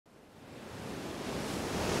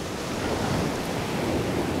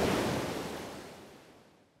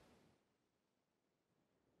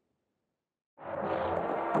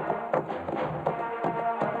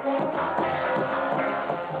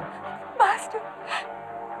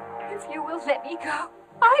If you will let me go,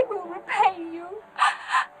 I will repay you.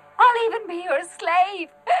 I'll even be your slave.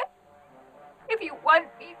 If you want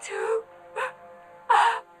me to.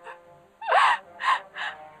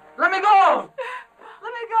 Let me go!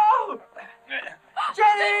 Let me go!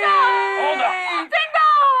 Jenny! Hold up!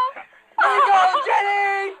 Finbar! Let me go,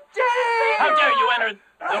 Jenny! Jenny! How dare you enter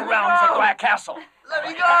the realms of Black Castle? Let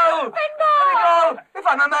me go! Let me go! If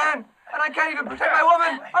I'm a man and I can't even protect my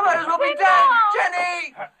woman, I might as well be dead!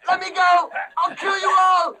 Jenny! Let me go! I'll kill you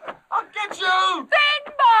all! I'll get you!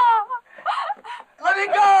 Finbar! Let me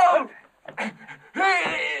go! Finbar!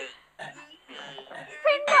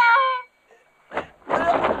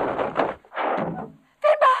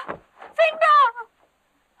 Finbar! Finbar!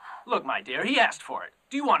 Look, my dear, he asked for it.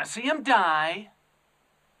 Do you want to see him die?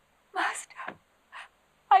 Master,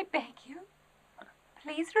 I beg you,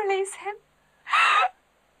 please release him.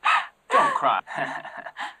 Don't cry.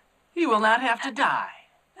 He will not have to die.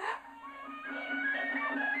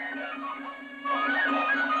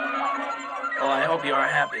 Well, I hope you are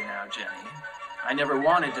happy now, Jenny. I never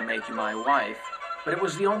wanted to make you my wife, but it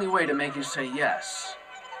was the only way to make you say yes.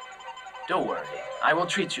 Don't worry, I will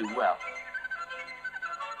treat you well.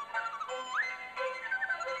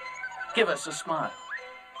 Give us a smile.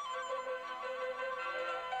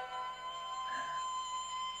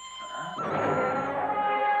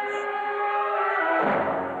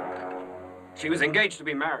 She was engaged to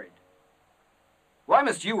be married. Why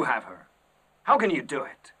must you have her? How can you do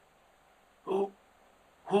it?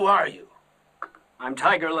 Who are you? I'm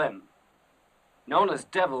Tiger Lim, known as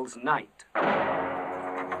Devil's Knight.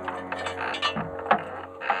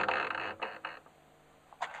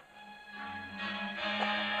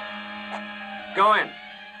 Go in.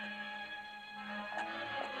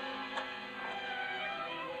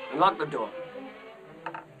 And lock the door.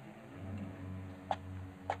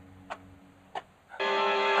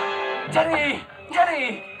 Jenny!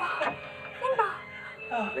 Jenny!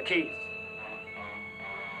 The keys.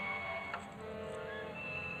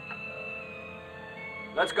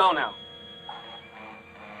 Let's go now.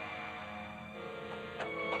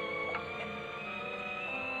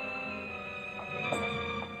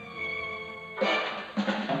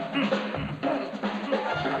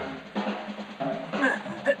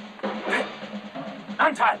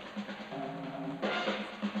 Untie!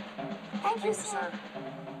 Thank you, sir.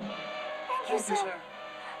 Thank you, sir.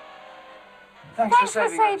 Thanks for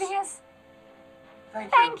saving us.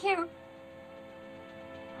 Thank you.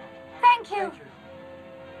 Thank you.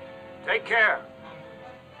 Take care.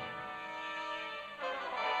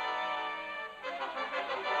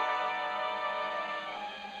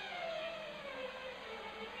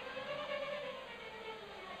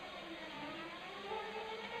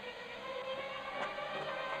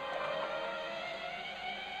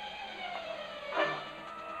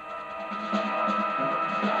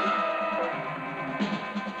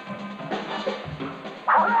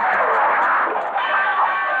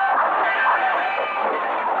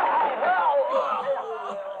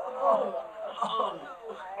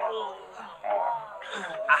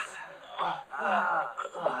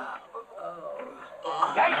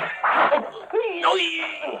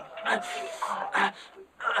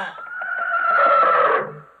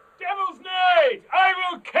 Devil's Knight! I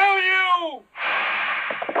will kill you!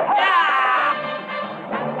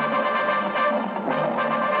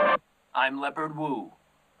 I'm Leopard Wu.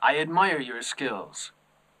 I admire your skills.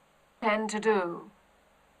 And to do.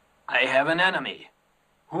 I have an enemy,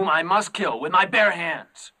 whom I must kill with my bare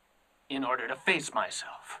hands, in order to face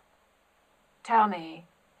myself. Tell me,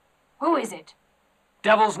 who is it?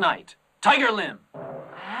 Devil's Knight, Tiger Lim.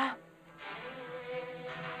 Huh?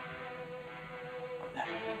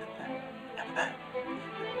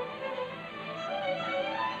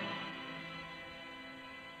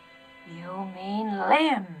 You mean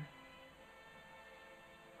Lim?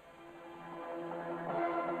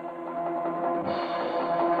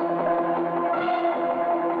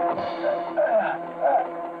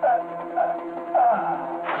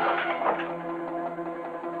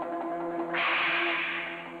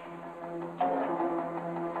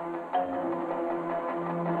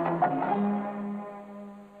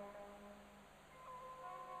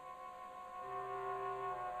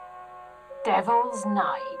 Devil's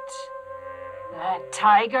Knight. That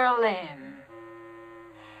Tiger Lim.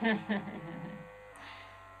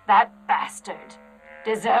 That bastard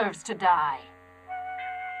deserves to die.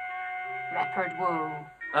 Leopard Wu.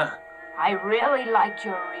 I really like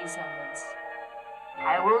your reasons.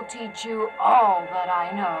 I will teach you all that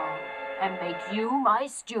I know and make you my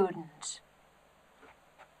student.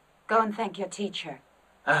 Go and thank your teacher.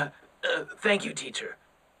 Thank you, teacher.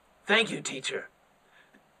 Thank you, teacher.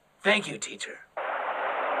 Thank you, teacher.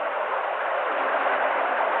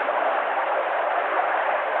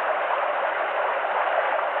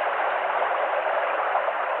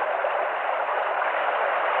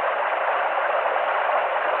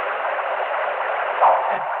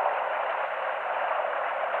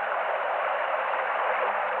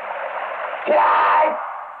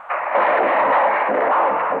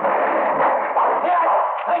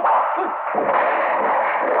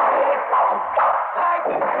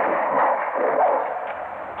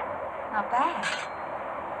 Not bad.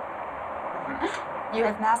 You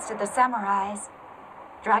have mastered the samurai's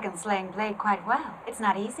dragon-slaying blade quite well. It's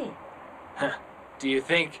not easy. Do you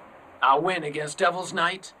think I'll win against Devil's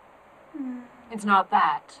Knight? It's not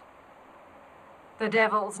that. The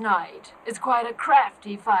Devil's Knight is quite a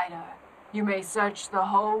crafty fighter. You may search the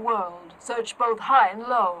whole world, search both high and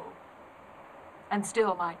low, and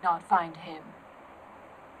still might not find him.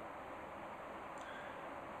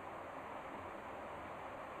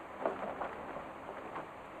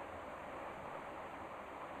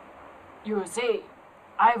 You see,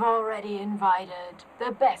 I've already invited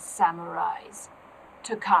the best samurais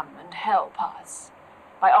to come and help us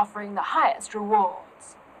by offering the highest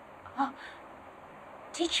rewards. Oh,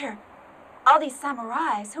 teacher, all these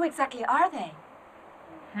samurais, who exactly are they?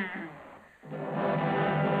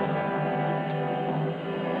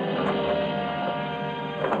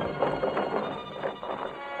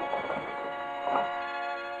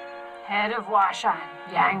 Head of Shan,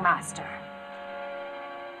 Yang Master.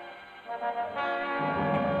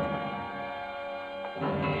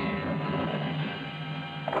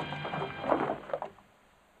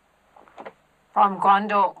 From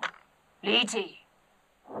Guangdong, Li Ti.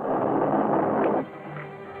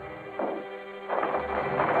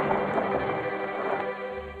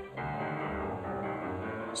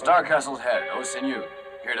 Star Castle's head, Oh Sinew,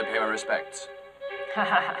 here to pay my respects.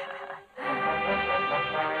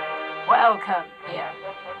 Welcome here.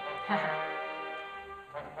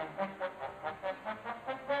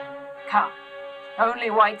 Come. Only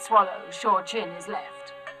White Swallow, Chien is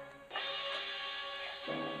left.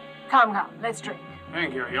 Come, let's drink.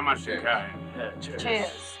 Thank you. You're much too kind. Cheers.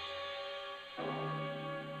 Cheers.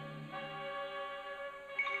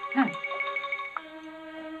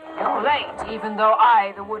 You're late, even though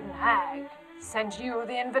I, the wooden hag, sent you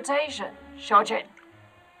the invitation, Chien.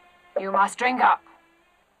 You must drink up.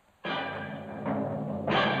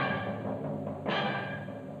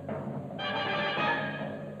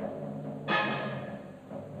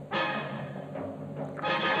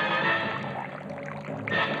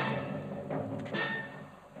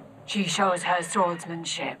 She shows her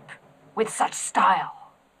swordsmanship with such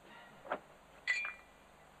style.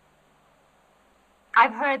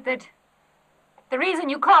 I've heard that the reason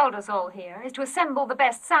you called us all here is to assemble the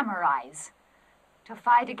best samurais to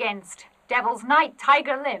fight against Devil's Knight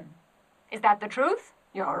Tiger Lim. Is that the truth?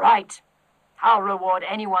 You're right. I'll reward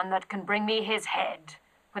anyone that can bring me his head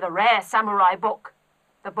with a rare samurai book,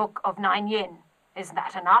 the Book of 9 Yin. Is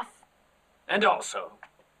that enough? And also,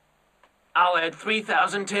 I'll add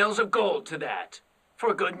 3,000 taels of gold to that,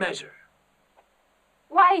 for good measure.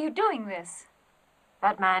 Why are you doing this?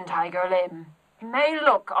 That man, Tiger Lim, may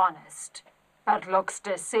look honest, but looks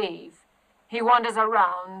deceive. He wanders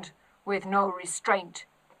around with no restraint,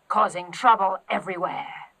 causing trouble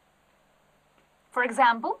everywhere. For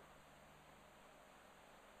example?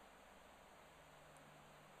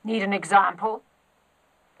 Need an example?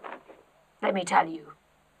 Let me tell you.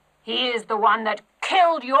 He is the one that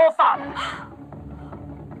killed your father.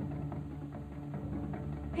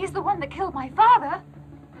 He's the one that killed my father?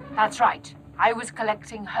 That's right. I was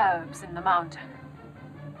collecting herbs in the mountain.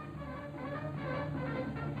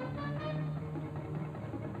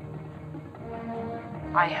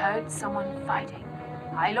 I heard someone fighting.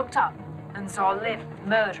 I looked up and saw Lim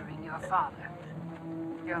murdering your father.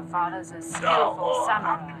 Your father's a skillful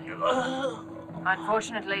samurai.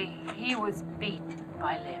 Unfortunately, he was beaten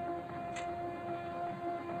by Lim.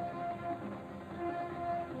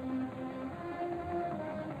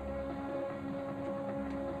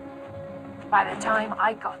 By the time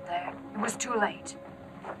I got there, it was too late.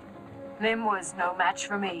 Lim was no match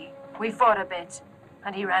for me. We fought a bit,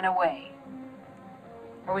 and he ran away.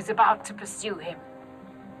 I was about to pursue him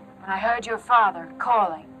when I heard your father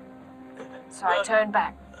calling. So I turned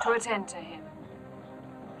back to attend to him.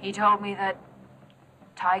 He told me that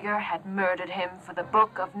Tiger had murdered him for the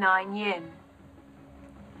Book of 9 Yin.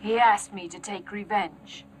 He asked me to take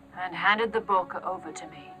revenge and handed the book over to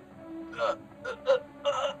me.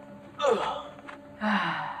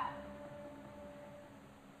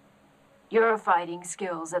 Your fighting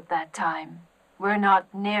skills at that time were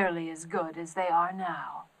not nearly as good as they are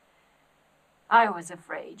now. I was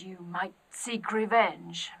afraid you might seek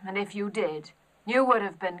revenge, and if you did, you would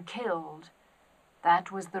have been killed.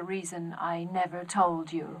 That was the reason I never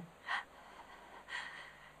told you.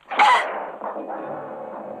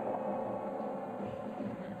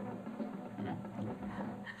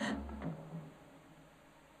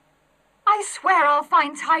 I swear I'll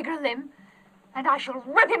find Tiger Limb, and I shall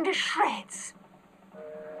rip him to shreds.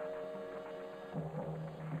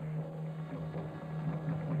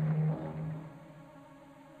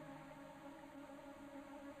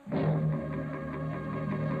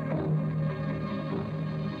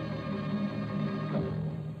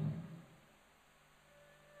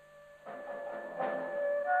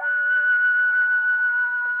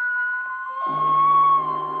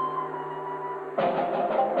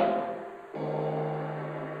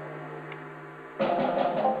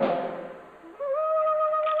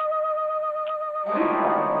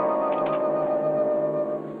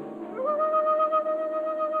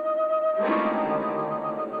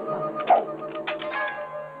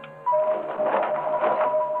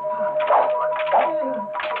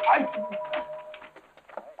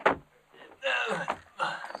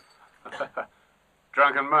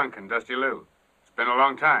 Drunken Monk and Dusty Lou. It's been a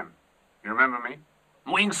long time. You remember me?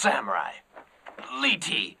 Winged Samurai. Li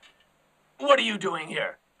Ti. What are you doing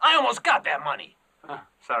here? I almost got that money.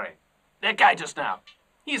 Sorry. That guy just now.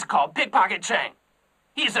 He's called Pickpocket Chiang.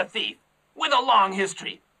 He's a thief with a long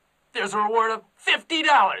history. There's a reward of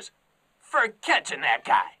 $50 for catching that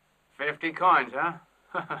guy. 50 coins, huh?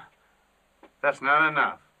 That's not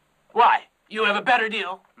enough. Why? You have a better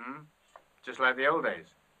deal? Just like the old days.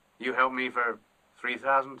 You helped me for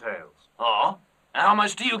 3,000 taels. Oh? And how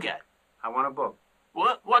much do you get? I want a book.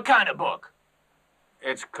 What kind of book?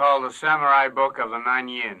 It's called the Samurai Book of the 9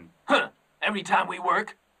 Yin. Huh. Every time we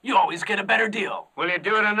work, you always get a better deal. Will you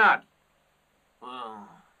do it or not?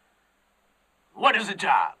 What is the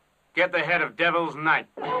job? Get the head of Devil's Night.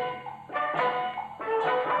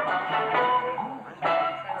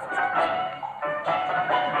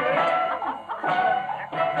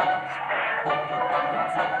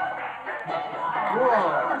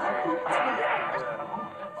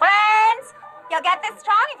 Friends, you'll get this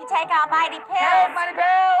strong if you take our mighty pills. Mighty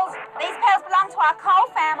pills! These pills belong to our Kuo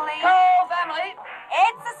family. Whole family!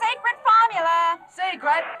 It's a secret formula.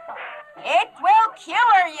 Secret! It will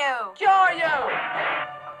cure you Cure you!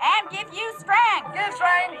 and give you strength. Give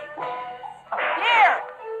strength! Here.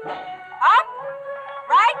 Up.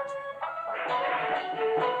 Right.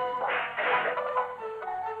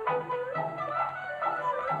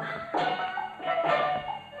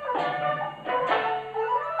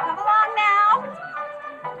 Come along now.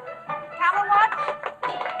 Camera watch.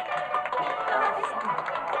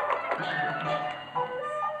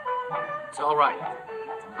 It's all right.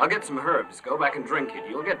 I'll get some herbs. Go back and drink it.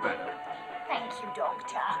 You'll get better. Thank you,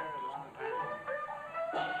 Doctor.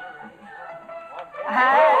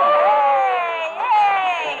 Hey!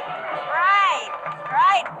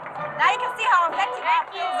 Right. Now you can see how effective our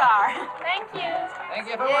pills are. Thank you. Thank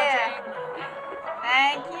you for watching.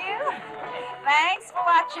 Thank you. Thanks for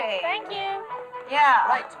watching. Thank you. Yeah.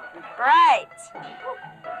 Right.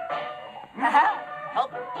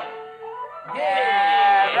 Help. Yeah,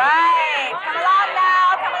 Yeah, right. Come along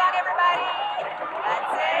now. Come along, everybody.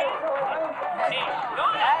 That's it.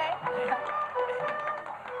 Right.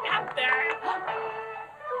 Up there.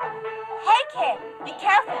 Hey, kid, be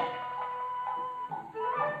careful.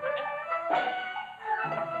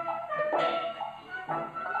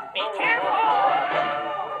 Be careful.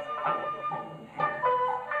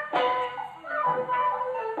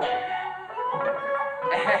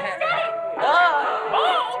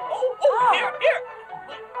 Here. Here.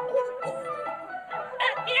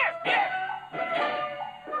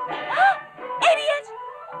 Idiot!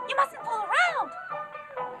 You mustn't fool around.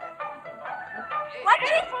 Watch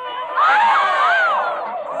it.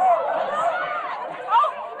 Oh,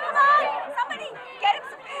 come on. Somebody, get him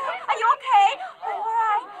some pills. Are you okay? Are you all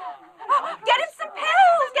right? Get him some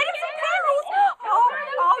pills.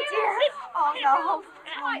 Oh, dear. Oh, no.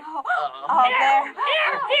 Oh, there.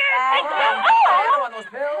 I don't want those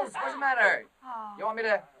pills. What's the matter? You want me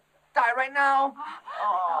to die right now?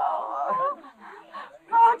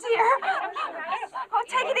 Oh, dear. Oh,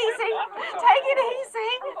 take it easy.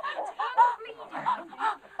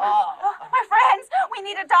 My friends, we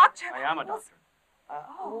need a doctor. I am a doctor.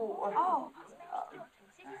 Oh.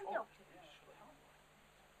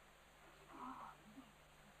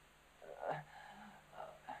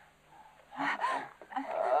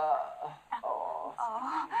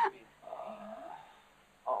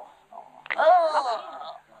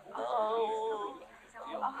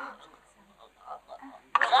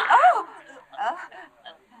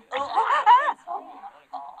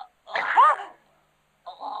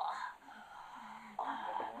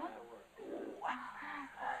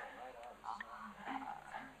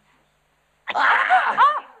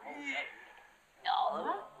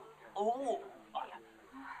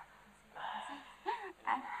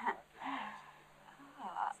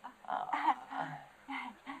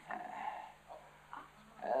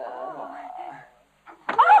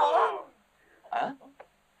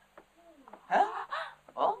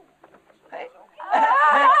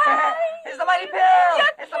 It's the mighty pills!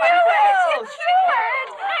 It's the mighty pills!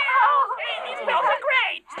 These pills are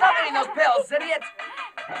great! Stop eating those pills, idiot!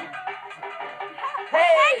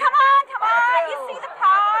 Hey, come on, come on. You see the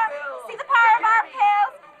power? See the power of our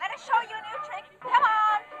pills? Let us show you a new trick. Come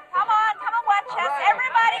on, come on, come and watch us.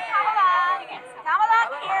 Everybody come along. Come along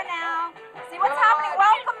here now. See what's happening.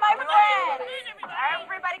 Welcome, my friends.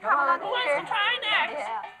 Everybody come along Who wants here. to try next?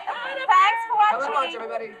 Thanks for Come on, watching.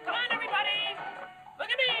 everybody. Come on, everybody! Look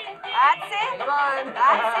at me! That's it. Come on.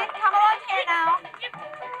 That's it. Come along here now.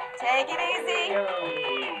 Take it easy.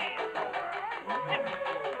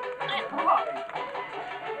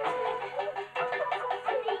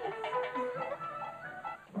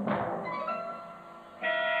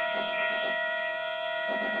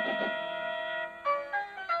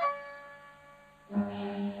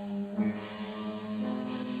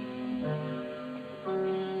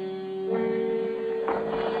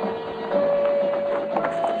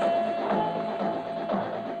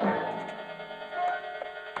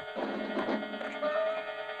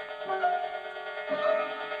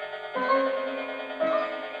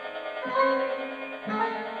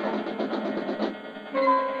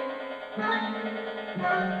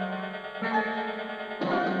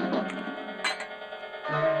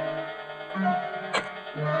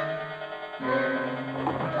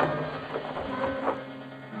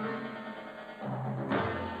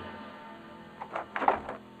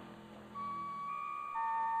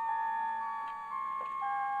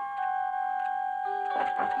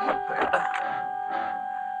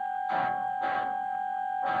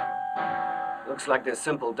 Looks like this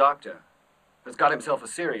simple doctor has got himself a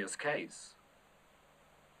serious case.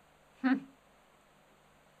 The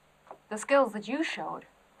skills that you showed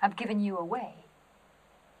have given you away.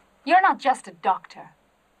 You're not just a doctor.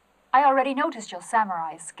 I already noticed your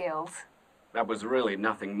samurai skills. That was really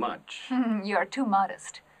nothing much. You're too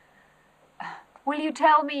modest. Will you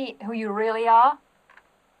tell me who you really are?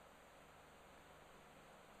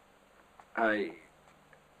 I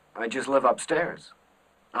just live upstairs.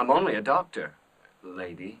 I'm only a doctor,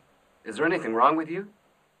 lady. Is there anything wrong with you?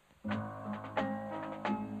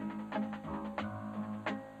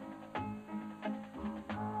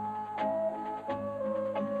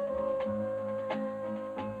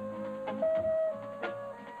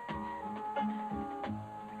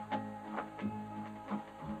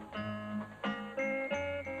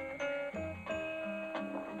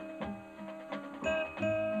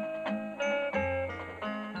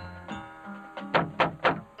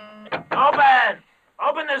 Open!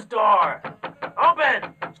 Open this door!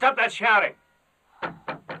 Open! Stop that shouting.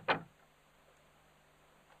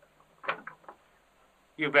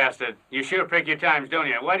 You bastard. You sure pick your times, don't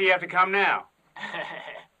you? Why do you have to come now?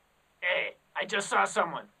 Hey, I just saw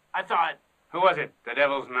someone. I thought, Who was it? The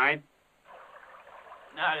Devil's Knight?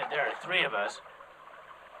 now that there are three of us,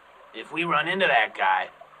 if we run into that guy,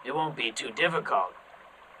 it won't be too difficult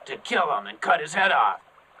to kill him and cut his head off.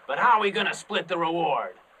 But how are we gonna split the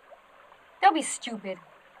reward? Don't be stupid.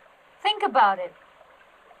 Think about it.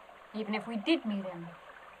 Even if we did meet him,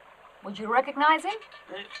 would you recognize him?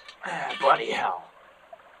 Bloody hell.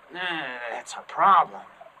 That's a problem.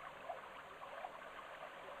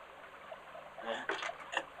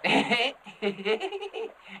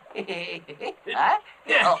 Huh?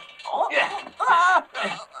 Oh.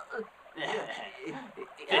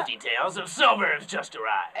 50 taels of silver has just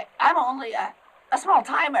arrived. I'm only a small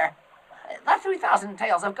timer. Not 3,000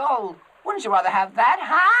 taels of gold. Wouldn't you rather have that,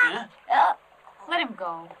 huh? Let him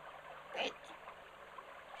go.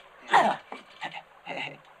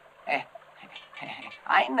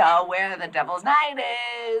 I know where the Devil's Knight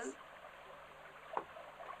is.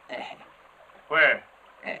 Where?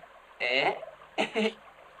 Hey.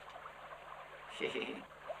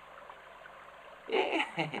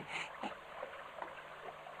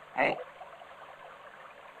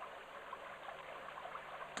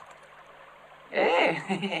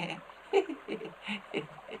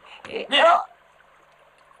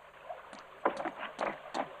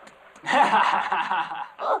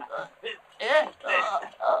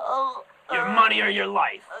 Oh. Your money or your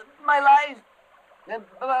life? My life.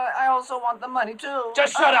 But I also want the money, too.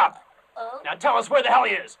 Just shut up! Now tell us where the hell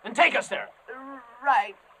he is, and take us there.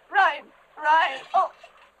 Right. Oh.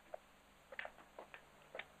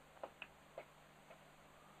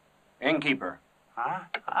 Innkeeper,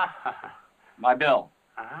 Huh? my bill.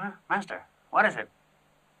 Master, what is it?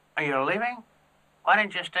 Are you leaving? Why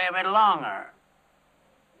didn't you stay a bit longer?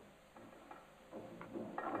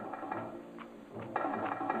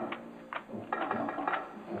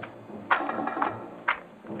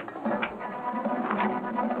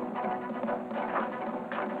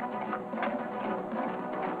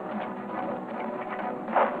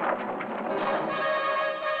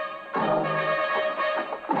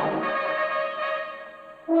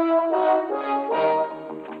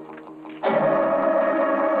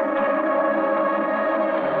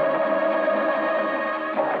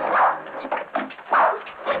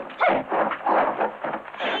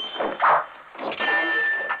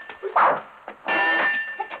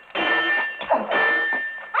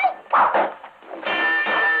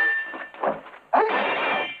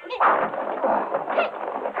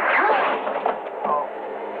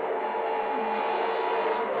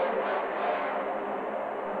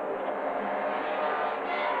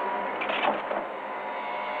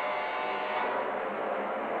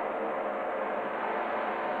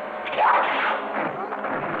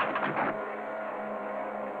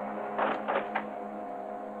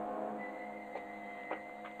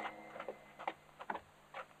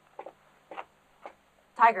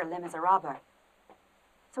 Tiger Lim is a robber.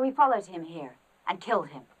 So we followed him here and killed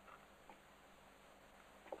him.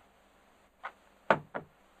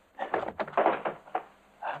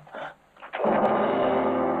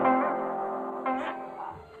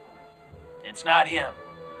 It's not him.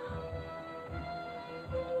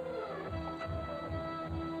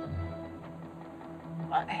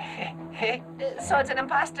 So it's an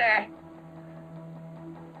imposter.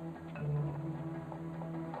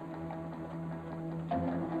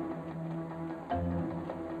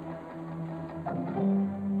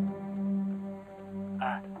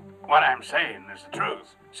 What I'm saying is the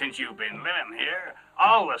truth. Since you've been living here,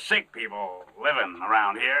 all the sick people living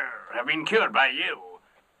around here have been cured by you.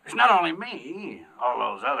 It's not only me. All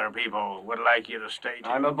those other people would like you to stay too.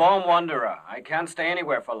 I'm a born wanderer. I can't stay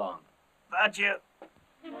anywhere for long. But you...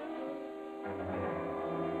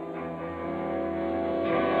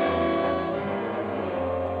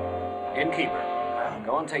 Innkeeper,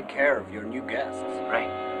 go and take care of your new guests.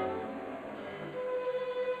 Right.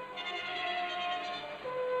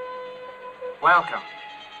 Welcome.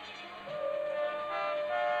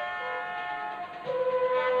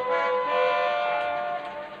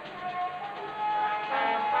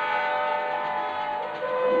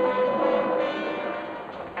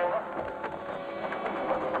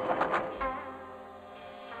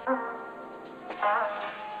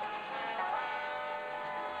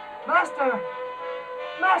 Master!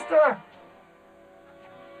 Master!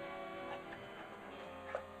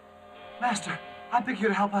 Master, I beg you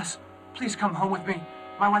to help us. Please come home with me.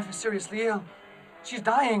 My wife is seriously ill. She's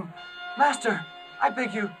dying. Master, I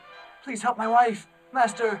beg you. Please help my wife.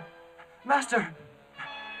 Master. Master.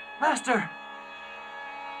 Master.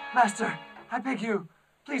 Master, I beg you.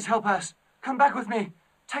 Please help us. Come back with me.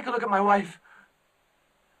 Take a look at my wife.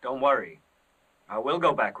 Don't worry. I will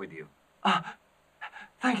go back with you.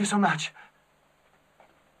 Thank you so much.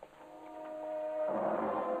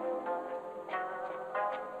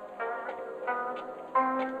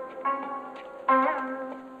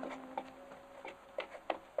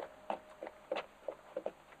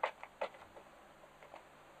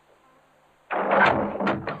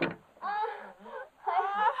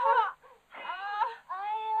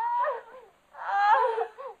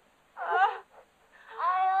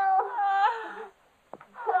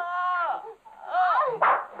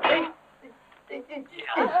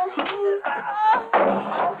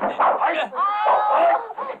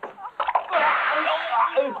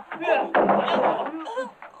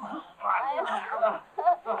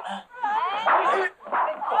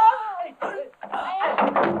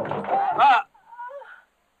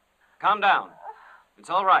 Calm down. It's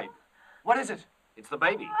all right. What is it? It's the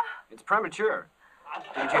baby. It's premature.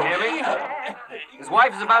 Did you hear me? His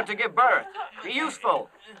wife is about to give birth. Be useful.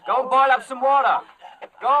 Go boil up some water.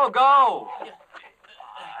 Go, go.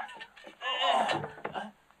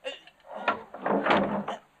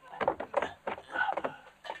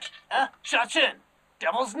 Chien,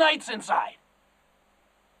 Devil's Knight's inside.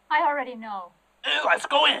 I already know. Let's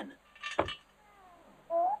go in.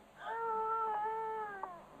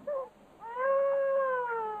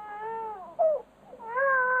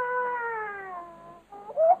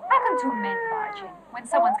 How can two men barge in when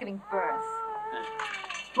someone's giving birth?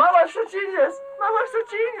 My wife's a genius. My wife's a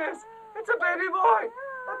genius. It's a baby boy.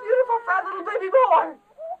 A beautiful, fat little baby boy.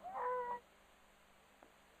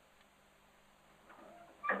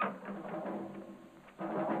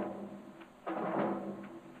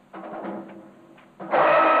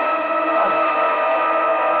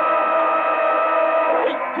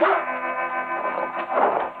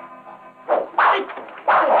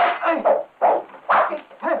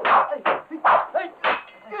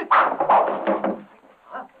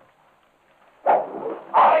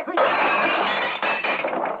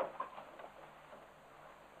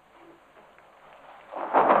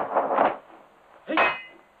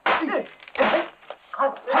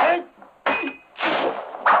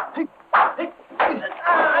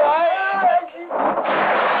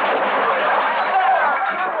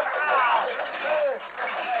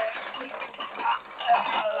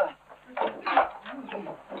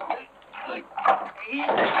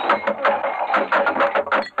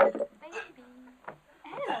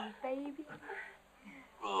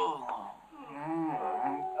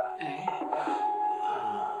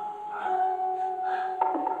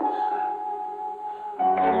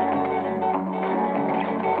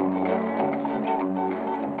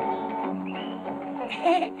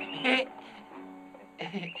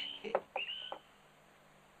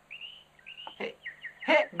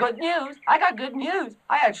 Good news. I got good news.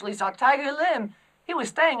 I actually saw Tiger Lim. He was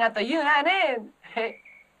staying at the Yunnan Inn.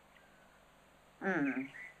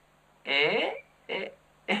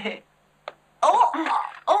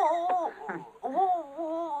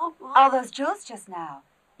 All those jewels just now.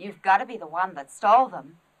 You've got to be the one that stole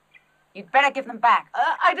them. You'd better give them back.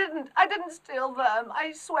 I didn't steal them.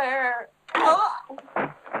 I swear.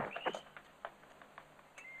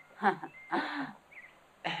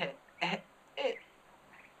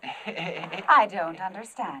 I don't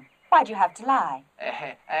understand. Why'd you have to lie?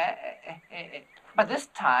 But this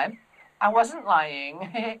time, I wasn't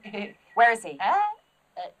lying. Where is he?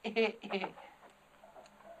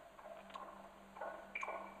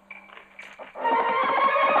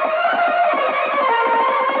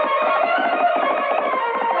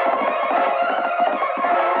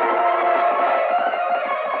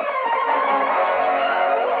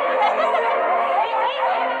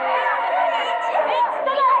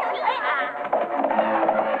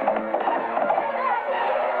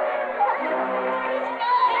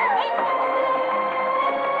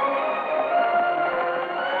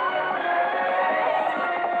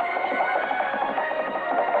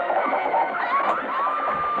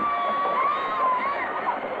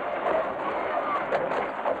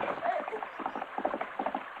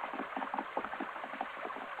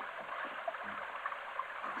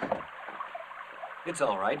 It's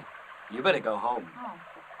all right. You better go home. Oh.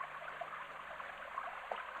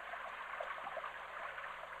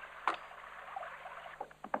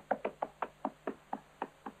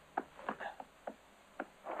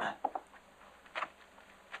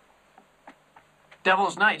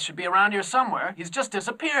 Devil's Knight should be around here somewhere. He's just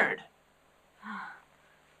disappeared.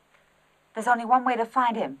 There's only one way to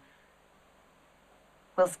find him.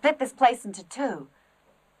 We'll split this place into two,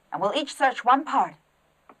 and we'll each search one part.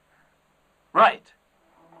 Right.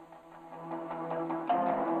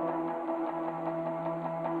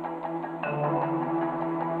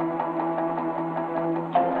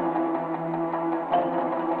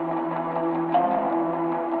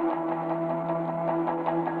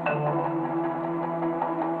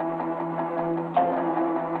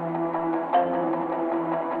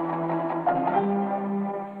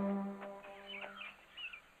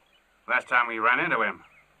 Last time we ran into him,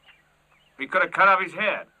 we could have cut off his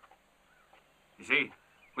head. You see,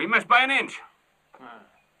 we missed by an inch.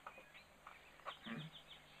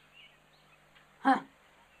 Huh.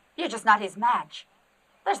 You're just not his match.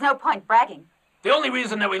 There's no point bragging. The only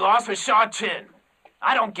reason that we lost was Chien.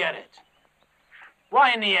 I don't get it.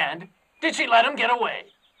 Why, in the end, did she let him get away?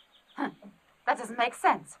 That doesn't make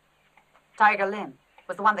sense. Tiger Lim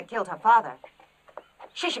was the one that killed her father.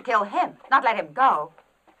 She should kill him, not let him go.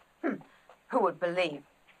 Who would believe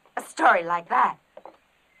a story like that?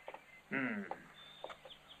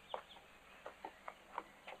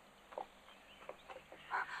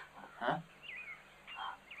 Huh?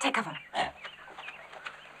 Take cover.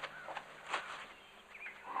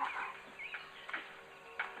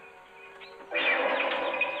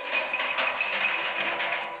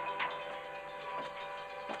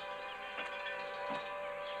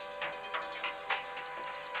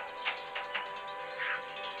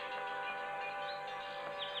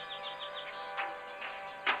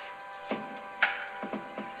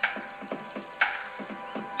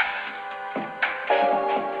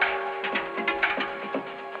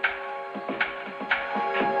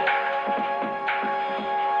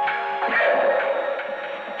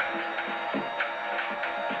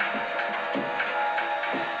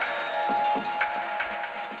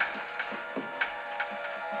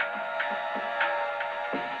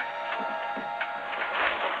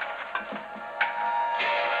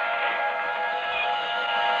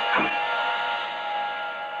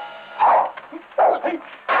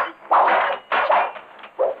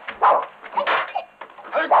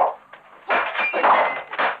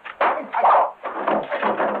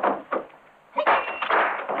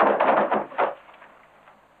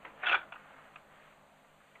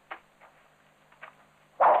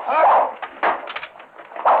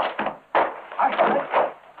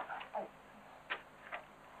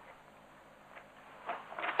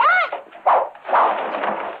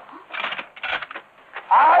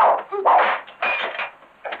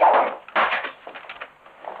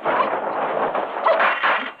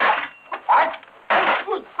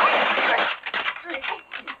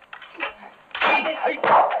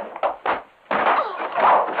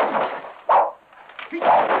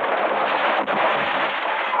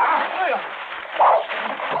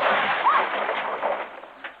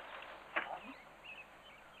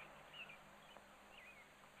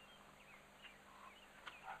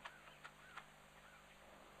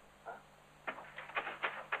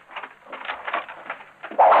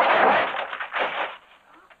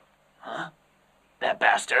 That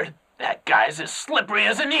bastard. That guy's as slippery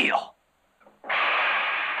as an eel.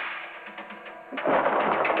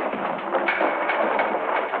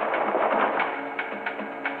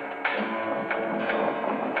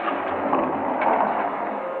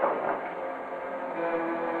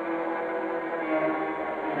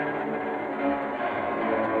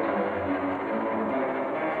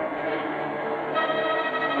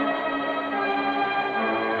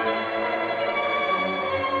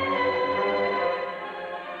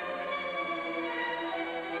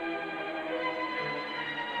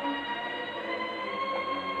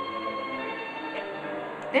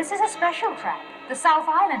 This is a special trap the South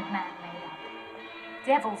Island man made up.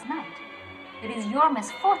 Devil's Night. It is your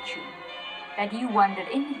misfortune that you wandered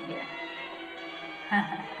in here.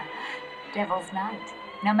 Devil's Night.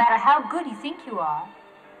 No matter how good you think you are,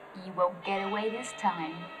 you won't get away this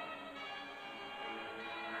time.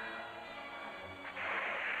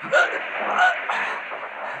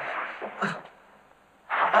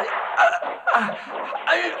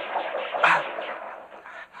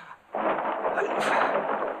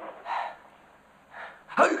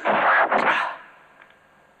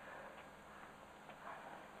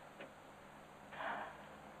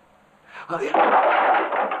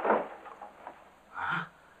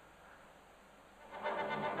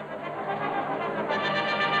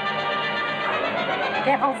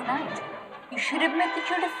 Devil's Night. You should admit that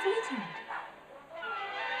you're defeated.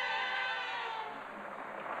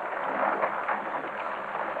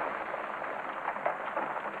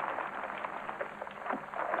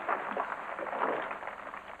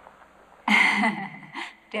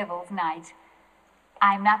 Devil's Night.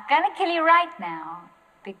 I'm not gonna kill you right now,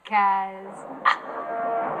 because...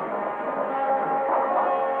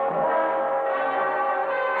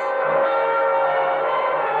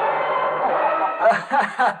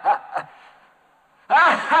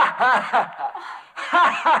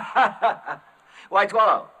 White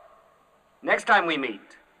Swallow, next time we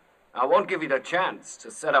meet, I won't give you the chance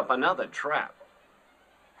to set up another trap.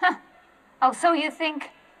 Huh. Oh, so you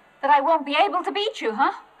think that I won't be able to beat you,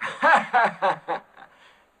 huh?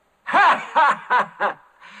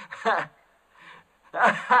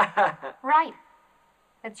 Right.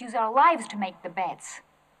 Let's use our lives to make the bets.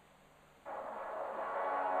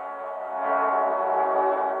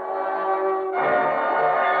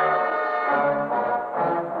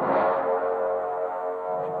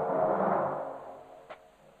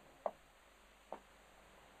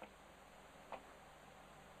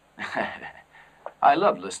 I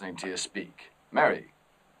love listening to you speak. Mary,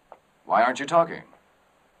 why aren't you talking?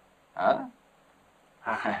 Huh?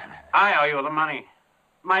 I owe you the money.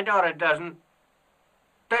 My daughter doesn't.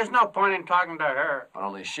 There's no point in talking to her. But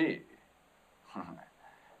only she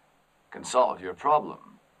can solve your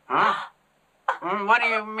problem. Huh? What do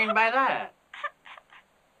you mean by that?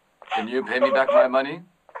 Can you pay me back my money?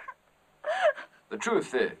 The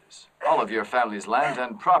truth is, all of your family's land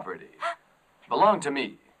and property belong to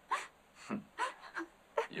me.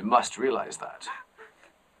 You must realize that.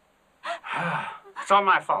 It's all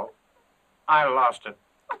my fault. I lost it.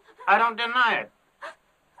 I don't deny it.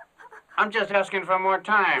 I'm just asking for more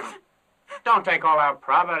time. Don't take all our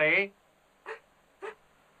property.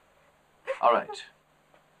 All right.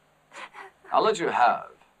 I'll let you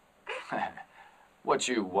have what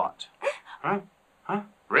you want. Huh? Huh?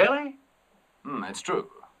 Really? It's true.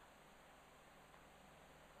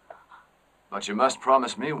 But you must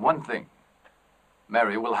promise me one thing.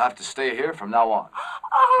 Mary will have to stay here from now on.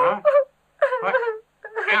 Huh? What?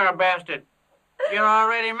 You're a bastard. You're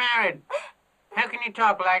already married. How can you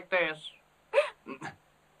talk like this?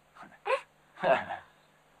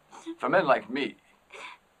 For men like me,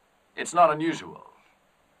 it's not unusual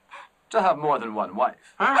to have more than one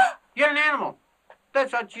wife. Huh? You're an animal.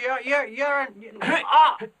 That's what you're an...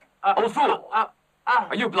 Old fool!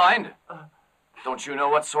 Are you blind? Don't you know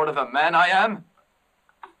what sort of a man I am?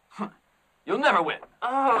 You'll never win.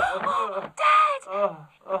 Dad!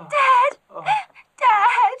 Dad!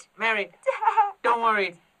 Dad! Mary, Dad! don't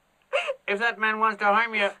worry. If that man wants to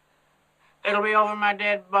harm you, it'll be over my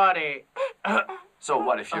dead body. So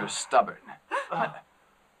what if you're stubborn?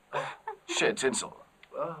 Shit, Tinsel.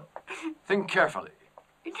 Think carefully.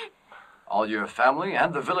 All your family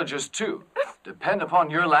and the villagers too depend upon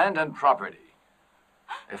your land and property.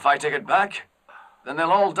 If I take it back, then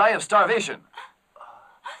they'll all die of starvation.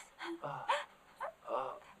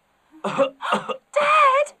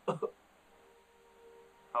 Dad!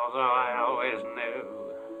 Although I always knew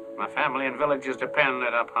my family and villages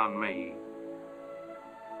depended upon me.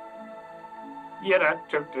 Yet I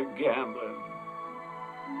took to gambling.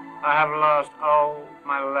 I have lost all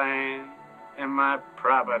my land and my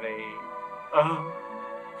property.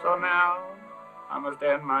 So now I must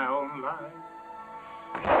end my own life.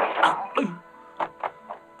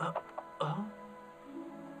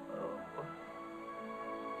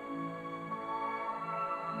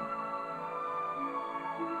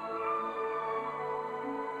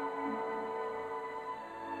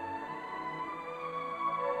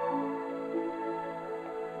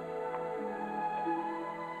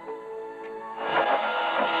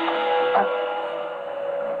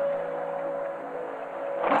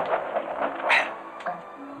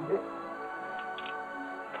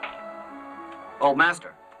 Old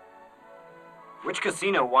master, which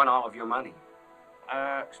casino won all of your money?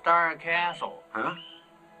 Star Castle. Huh?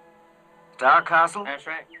 Star Castle? That's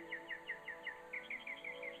right.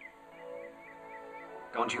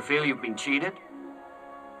 Don't you feel you've been cheated?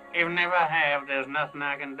 Even if I have, there's nothing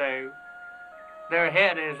I can do. Their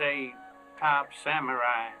head is a top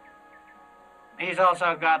samurai. He's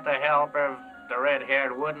also got the help of the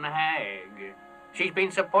red-haired wooden hag. She's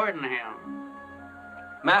been supporting him.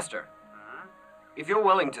 Master, if you're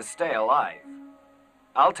willing to stay alive,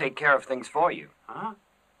 I'll take care of things for you. Huh?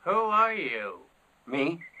 Who are you?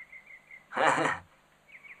 Me?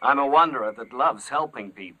 I'm a wanderer that loves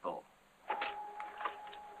helping people.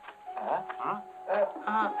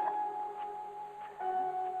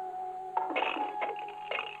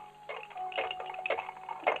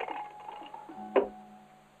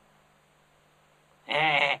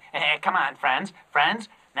 Come on, friends. Friends,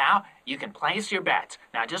 now you can place your bets.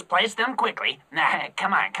 Now just place them quickly.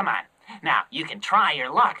 Come on, come on. Now, you can try your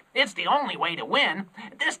luck. It's the only way to win.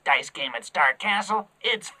 This dice game at Star Castle,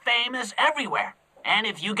 it's famous everywhere. And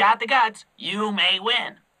if you got the guts, you may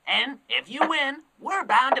win. And if you win, we're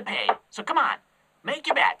bound to pay. So come on, make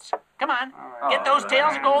your bets. Come on, get those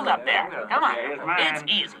tails of gold up there. Come on, it's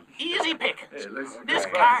easy. Easy pickings. This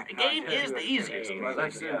game is the easiest.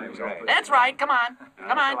 That's right, come on.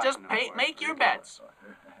 Come on, just make your bets.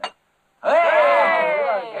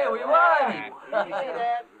 Hey, we won! That's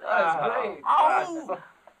great. Oh!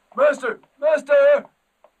 Master! Master!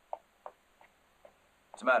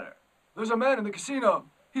 What's the matter? There's a man in the casino.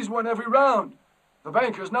 He's won every round. The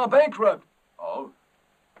banker's now bankrupt. Oh?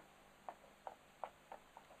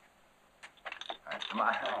 Come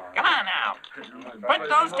on. Come on now. Put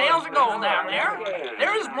those tails of gold down there.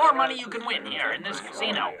 There is more money you can win here in this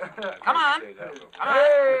casino. Come on. Come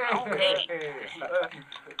on. Okay.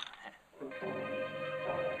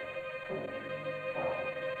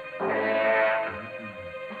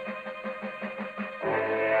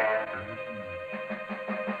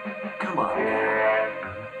 Come on.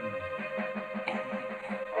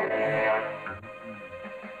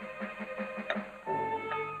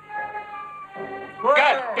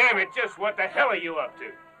 God damn it, just what the hell are you up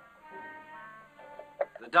to?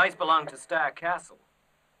 The dice belong to Star Castle.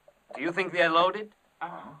 Do you think they're loaded?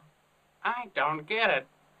 Oh, I don't get it.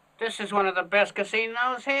 This is one of the best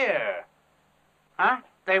casinos here. Huh?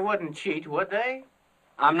 They wouldn't cheat, would they?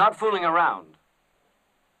 I'm not fooling around.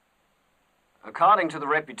 According to the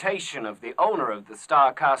reputation of the owner of the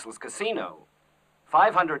Star Castle's casino,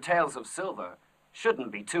 500 taels of silver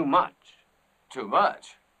shouldn't be too much. Too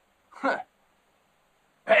much? Huh.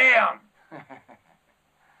 Pay 'em.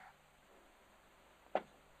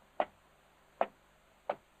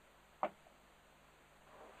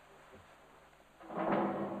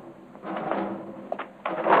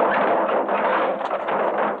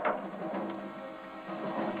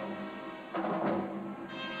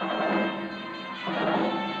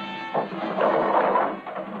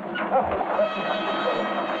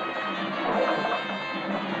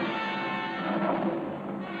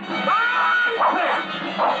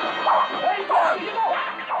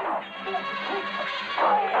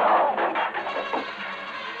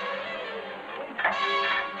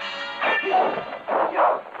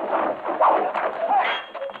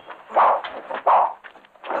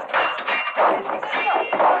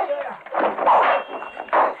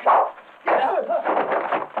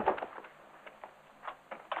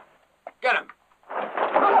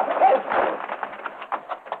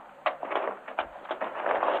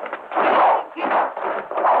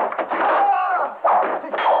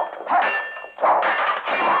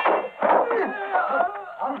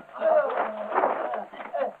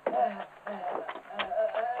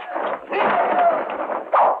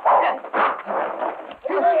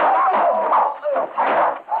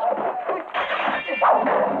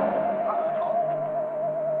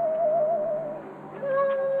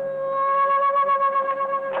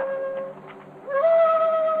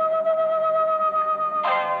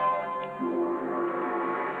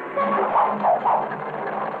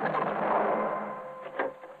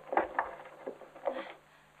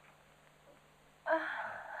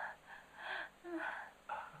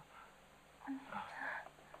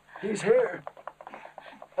 He's here.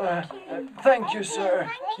 Thank you,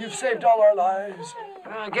 sir. You've saved all our lives.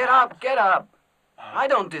 Get up, get up. I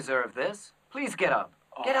don't deserve this. Please get up.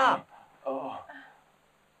 Get up. Oh.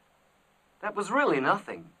 That was really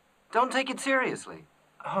nothing. Don't take it seriously.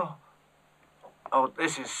 Oh,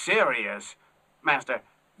 this is serious. Master,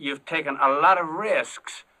 you've taken a lot of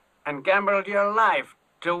risks and gambled your life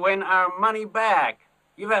to win our money back.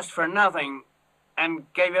 You've asked for nothing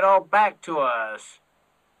and gave it all back to us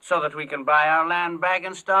so that we can buy our land back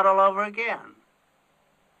and start all over again.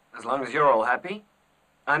 As long as you're all happy,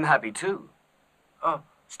 I'm happy too. Oh,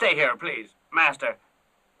 stay here, please. Master,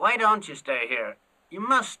 why don't you stay here? You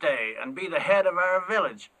must stay and be the head of our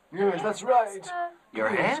village. Yes, that's right. Your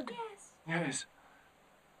head? Yes.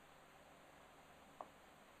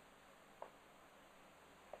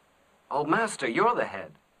 Old Master, you're the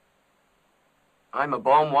head. I'm a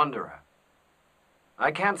born wanderer.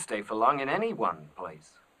 I can't stay for long in any one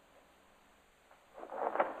place.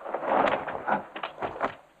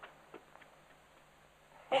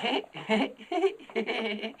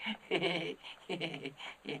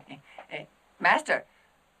 Master,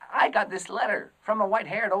 I got this letter from a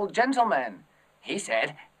white-haired old gentleman. He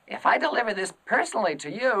said, if I deliver this personally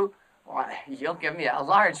to you, why, you'll give me a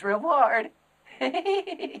large reward.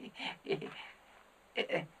 Thank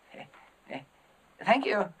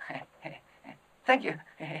you. Thank you.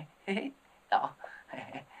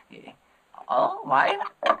 Oh, wine?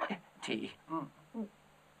 Tea.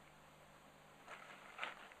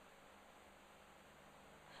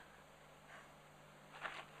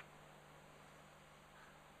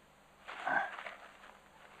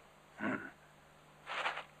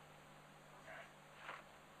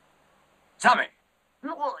 Tommy.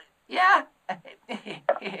 Yeah?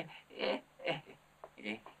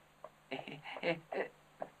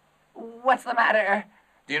 What's the matter?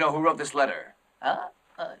 Do you know who wrote this letter?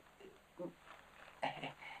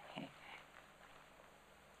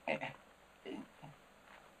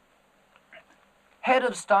 Head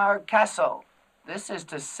of Star Castle. This is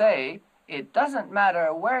to say, it doesn't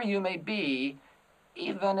matter where you may be,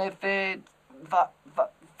 even if it's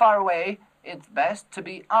far away, it's best to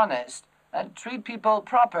be honest and treat people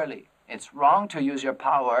properly. It's wrong to use your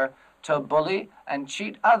power to bully and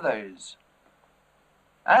cheat others.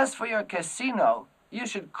 As for your casino, you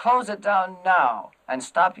should close it down now and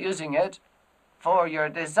stop using it for your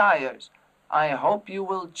desires. I hope you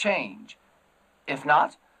will change. If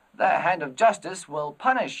not, the hand of justice will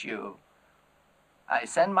punish you. I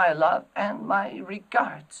send my love and my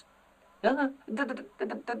regards. The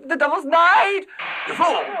Devil's Knight! You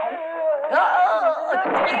fool!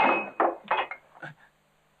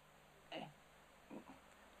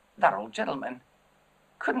 That old gentleman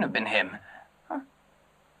couldn't have been him. Huh.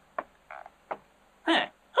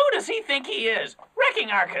 Who does he think he is?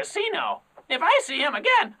 Wrecking our casino. If I see him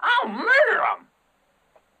again, I'll murder him.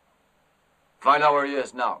 Find out where he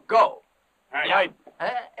is now. Go! Right.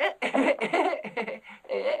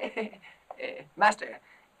 Master,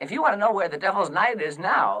 if you want to know where the Devil's Knight is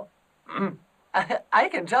now, I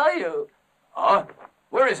can tell you. Huh?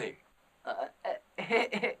 Where is he?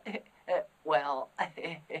 Well,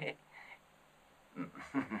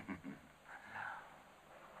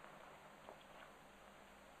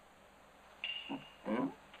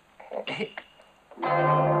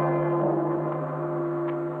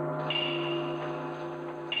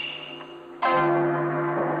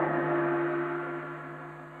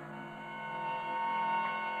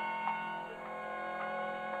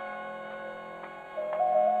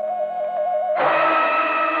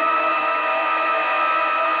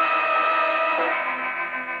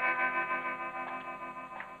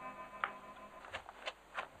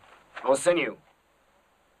 Sinew,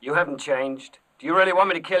 you haven't changed. Do you really want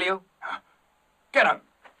me to kill you? Get him!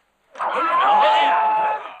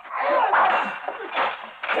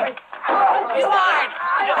 He's mine!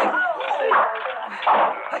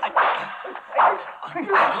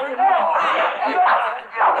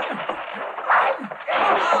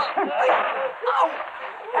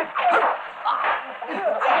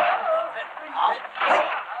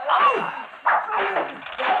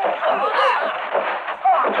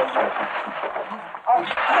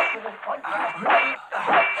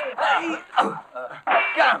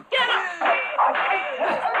 Get him! Get him!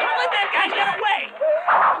 Don't let that guy get away!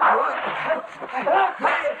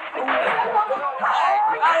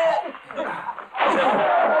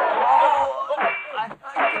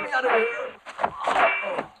 Get me out of here!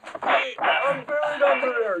 I'm buried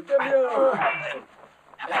under there! Get me out!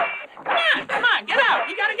 Come on, get out!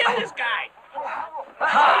 You gotta get this guy!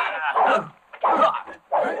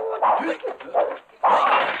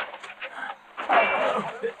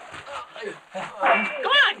 Go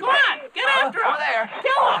on! Get after him! Over there.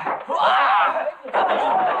 Kill him!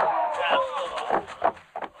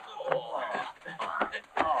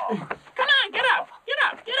 Come on, get up! Get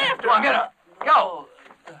after him! Come on, get up. Go.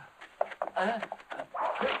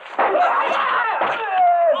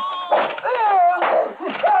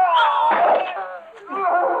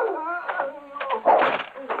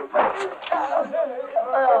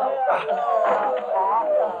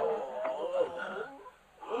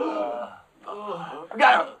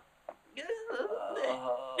 Got him.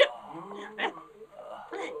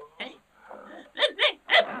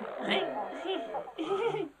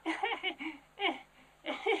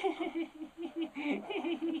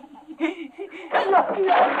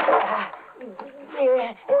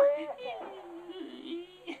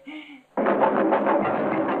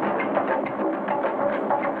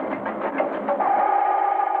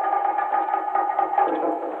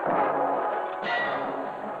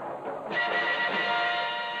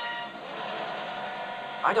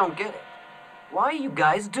 I don't get it. Why are you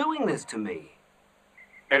guys doing this to me?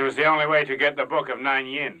 It was the only way to get the Book of 9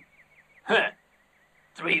 Yin. Huh.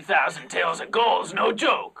 3,000 taels of gold's no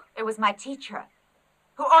joke. It was my teacher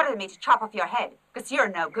who ordered me to chop off your head because you're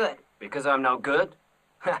no good. Because I'm no good?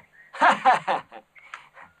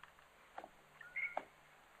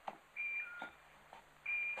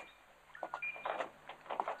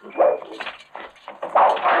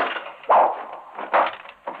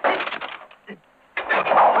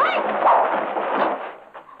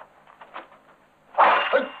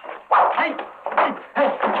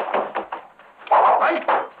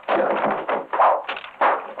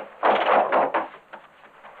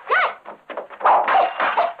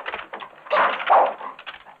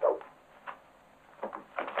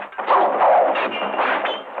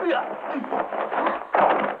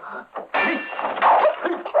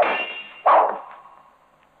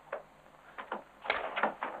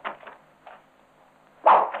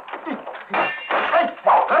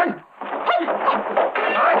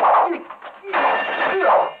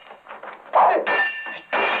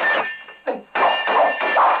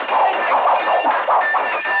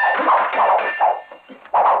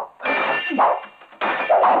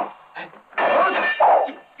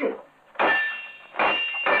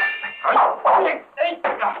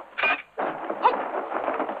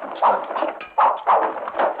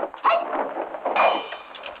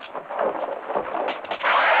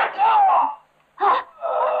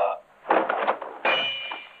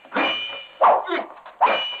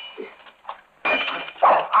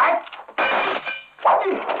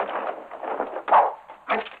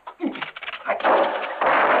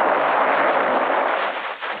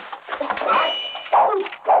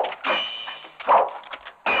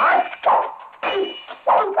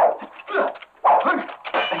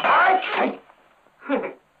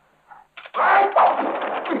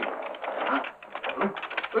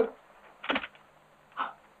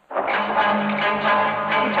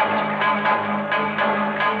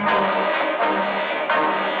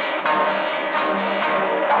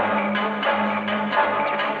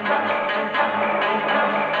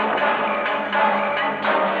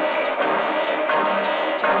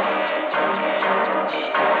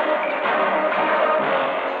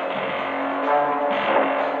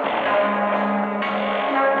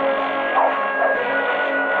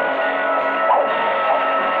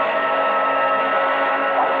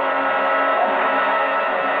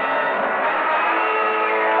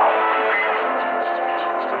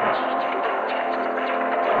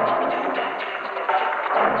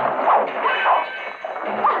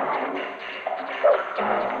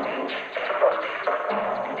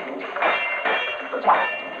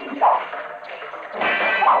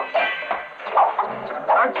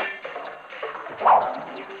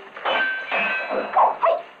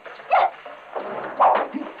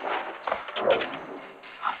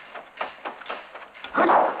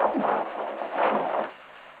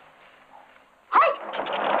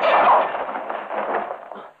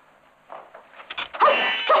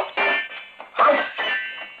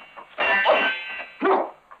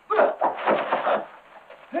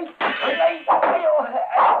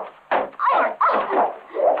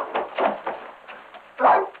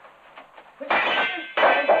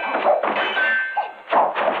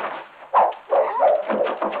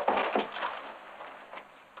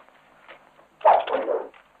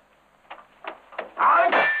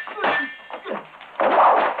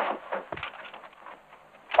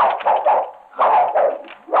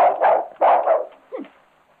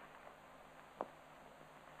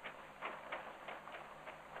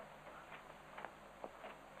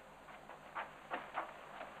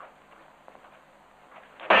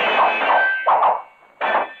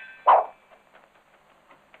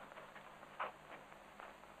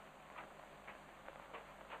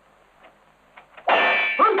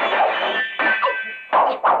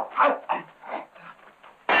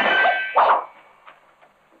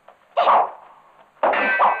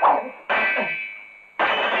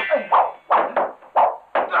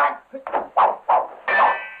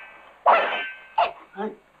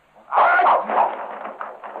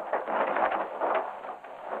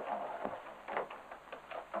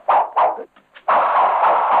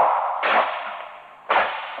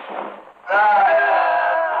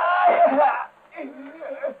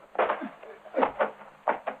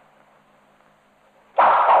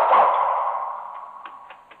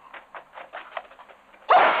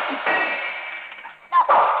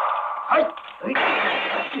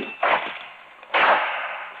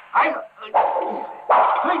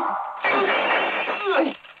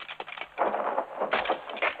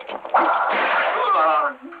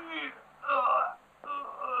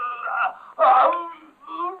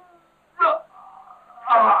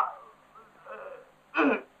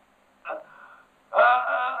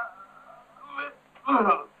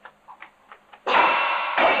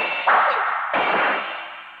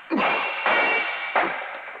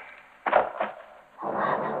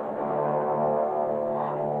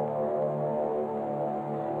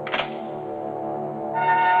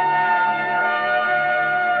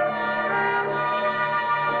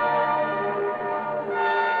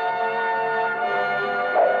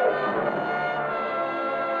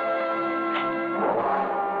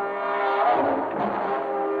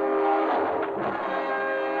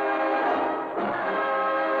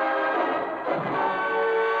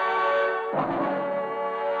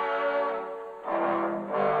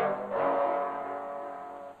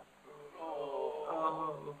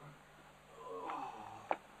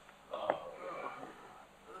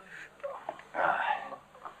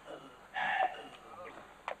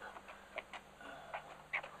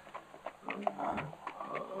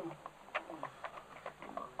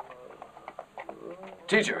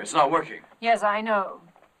 Teacher, it's not working. Yes, I know.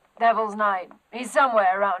 Devil's Night. He's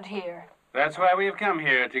somewhere around here. That's why we have come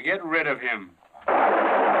here, to get rid of him.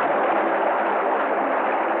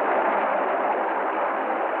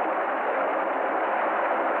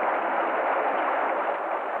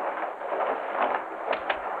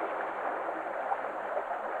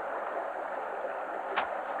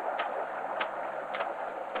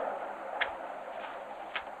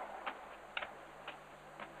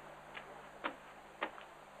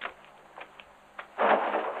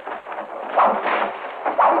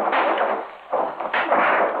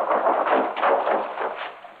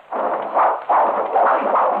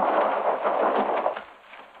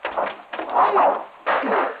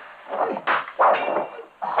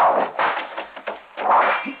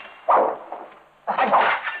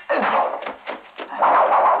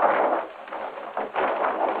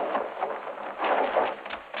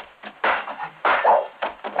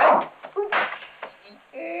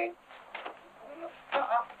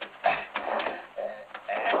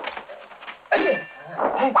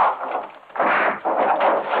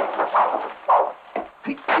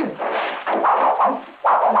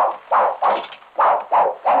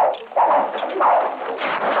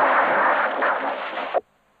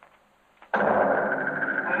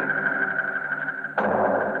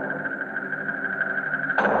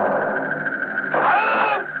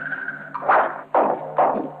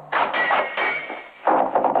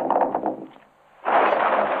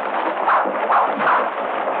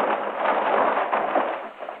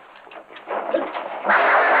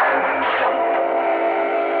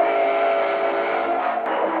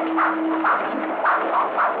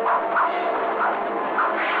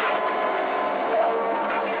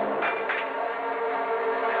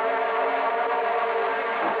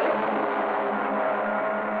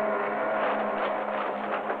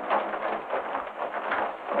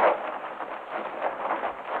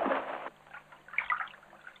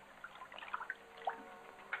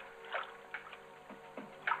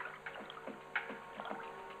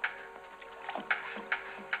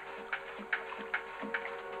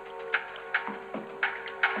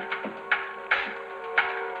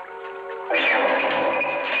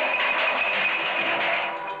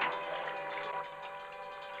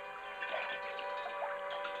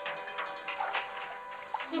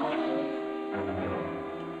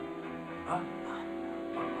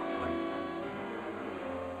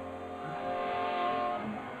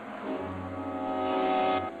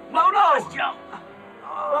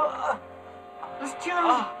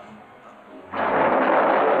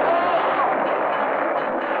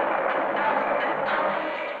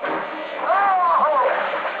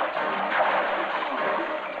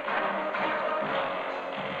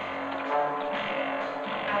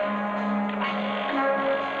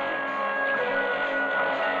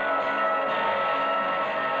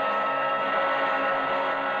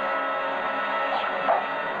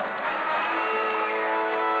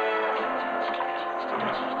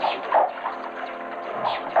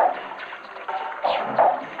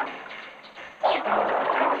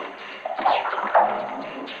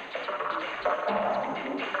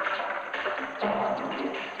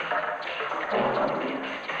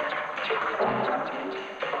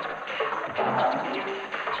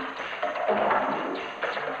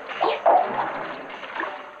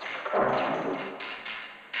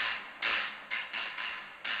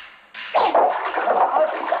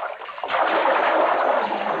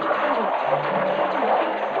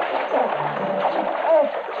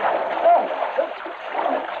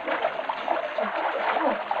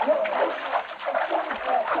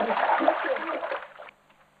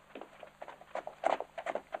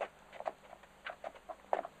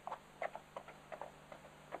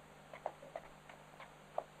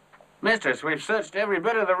 Mistress, we've searched every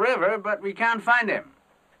bit of the river, but we can't find him.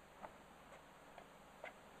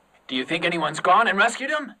 Do you think anyone's gone and rescued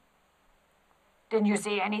him? Didn't you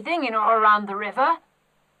see anything in or around the river?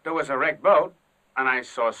 There was a wrecked boat, and I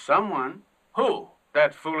saw someone. Who?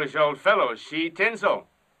 That foolish old fellow, Tinsel.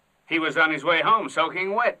 He was on his way home,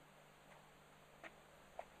 soaking wet.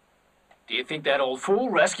 Do you think that old fool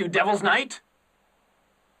rescued Devil's Night?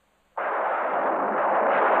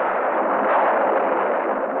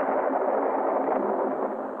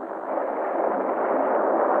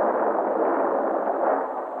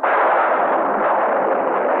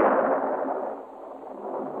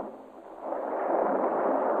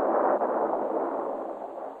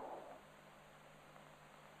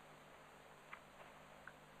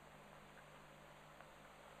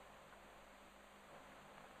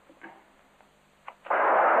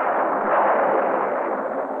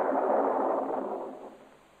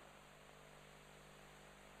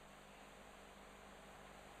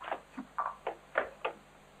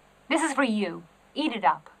 This is for you. Eat it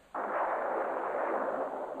up.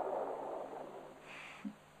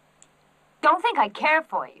 Don't think I care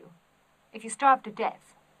for you. If you starve to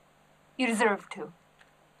death, you deserve to.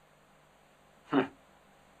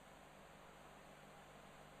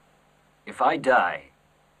 If I die,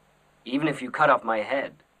 even if you cut off my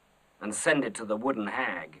head and send it to the wooden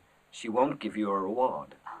hag, she won't give you a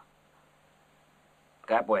reward.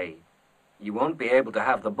 That way, you won't be able to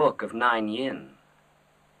have the book of 9 yin.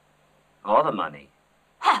 Or the money.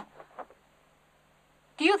 Ha!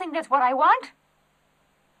 Do you think that's what I want?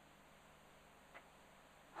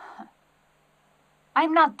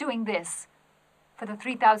 I'm not doing this for the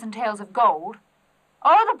 3,000 taels of gold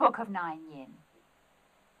or the book of 9 yin.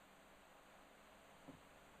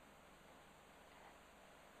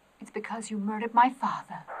 It's because you murdered my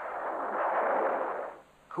father.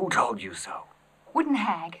 Who told you so? Wooden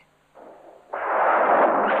hag.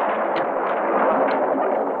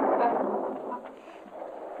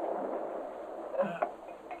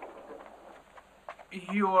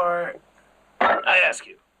 You're... I ask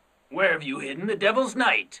you, where have you hidden the Devil's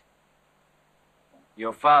Knight?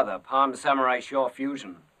 Your father, Palm Samurai Shaw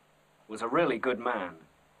Fusion, was a really good man.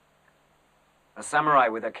 A samurai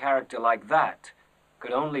with a character like that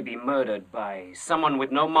could only be murdered by someone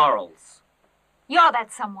with no morals. You're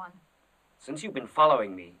that someone. Since you've been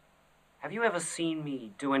following me, have you ever seen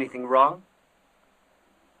me do anything wrong?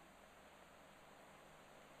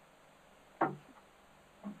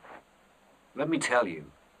 Let me tell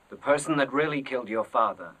you, the person that really killed your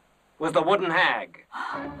father was the wooden hag.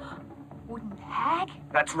 Wooden hag?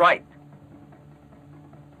 That's right.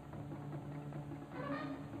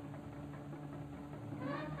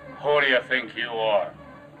 Who do you think you are?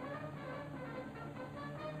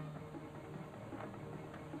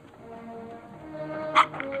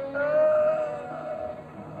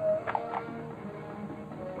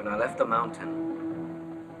 When I left the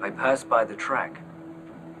mountain, I passed by the track.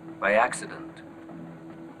 By accident,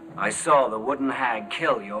 I saw the wooden hag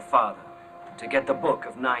kill your father to get the book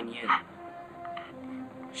of 9 yin.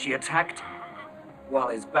 She attacked him while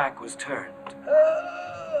his back was turned.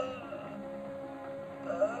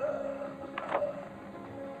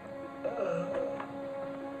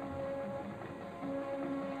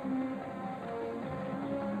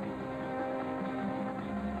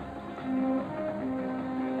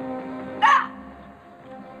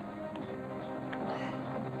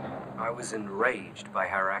 I was enraged by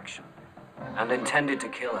her action and intended to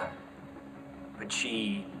kill her. But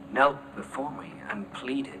she knelt before me and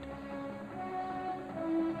pleaded.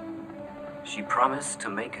 She promised to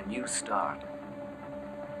make a new start.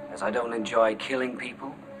 As I don't enjoy killing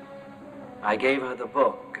people, I gave her the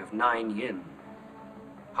book of 9 yin,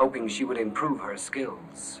 hoping she would improve her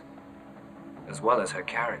skills, as well as her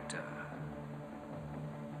character.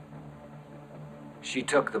 She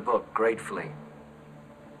took the book gratefully,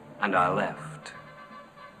 and I left.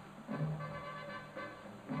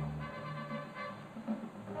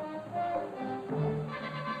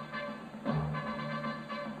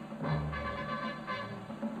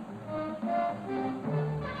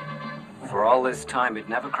 For all this time, it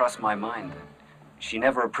never crossed my mind that she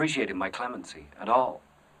never appreciated my clemency at all.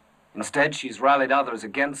 Instead, she's rallied others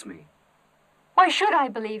against me. Why should I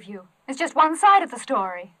believe you? It's just one side of the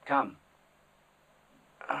story. Come.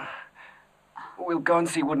 We'll go and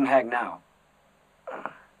see Wooden Hag now.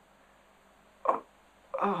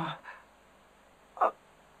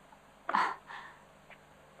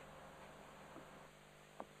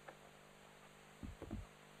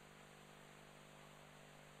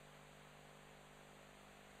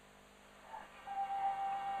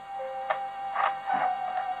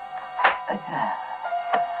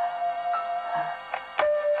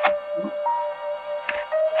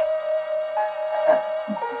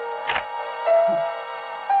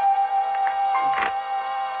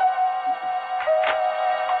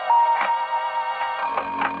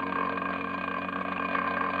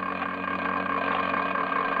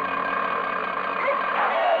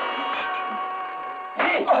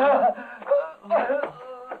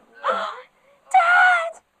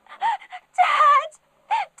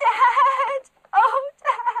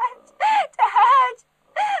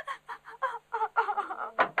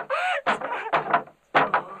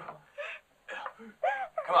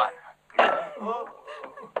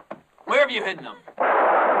 Where have you hidden them?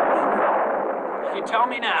 If you tell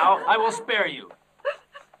me now, I will spare you.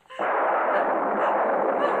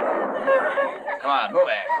 Come on, move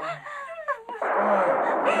it.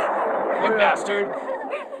 You bastard.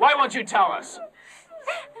 Why won't you tell us?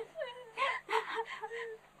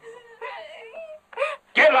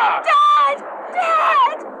 Get out! Dad!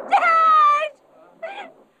 Dad! Dad!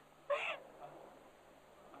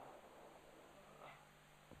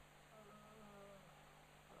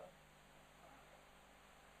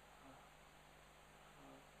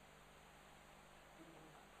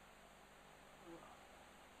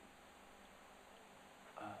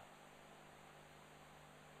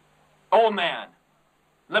 Old man,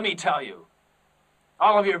 let me tell you,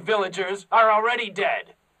 all of your villagers are already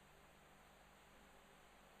dead.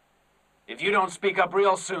 If you don't speak up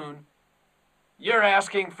real soon, you're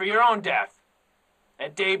asking for your own death.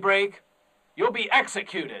 At daybreak, you'll be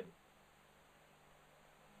executed.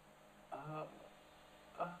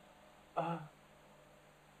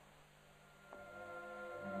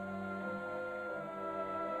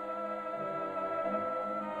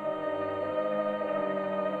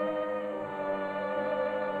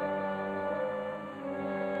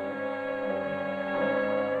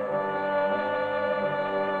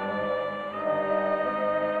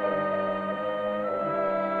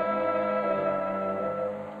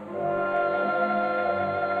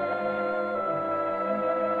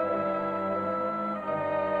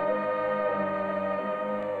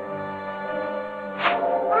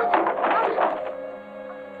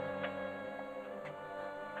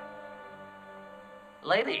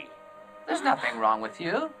 Lady, there's nothing wrong with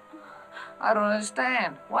you. I don't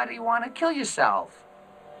understand. Why do you want to kill yourself?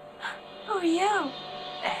 Who are you?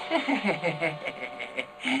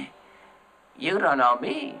 You don't know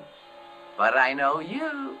me, but I know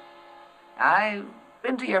you. I've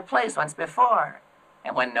been to your place once before,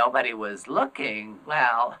 and when nobody was looking,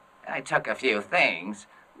 well, I took a few things,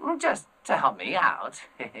 just to help me out.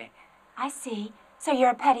 I see. So you're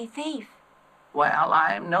a petty thief. Well,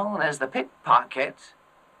 I'm known as the pickpocket,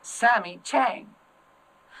 Sammy Chiang.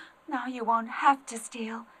 Now you won't have to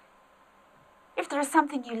steal. If there is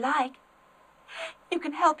something you like, you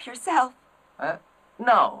can help yourself.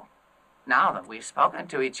 No. Now that we've spoken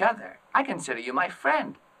to each other, I consider you my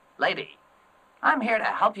friend. Lady, I'm here to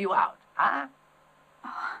help you out, huh?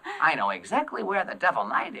 I know exactly where the Devil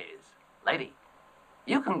Knight is. Lady,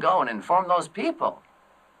 you can go and inform those people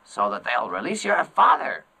so that they'll release your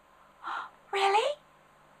father. Really?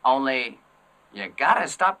 Only, you gotta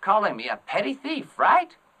stop calling me a petty thief,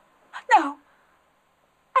 right? No.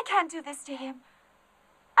 I can't do this to him.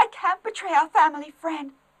 I can't betray our family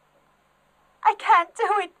friend. I can't do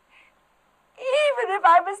it, even if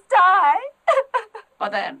I must die.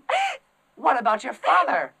 But then, what about your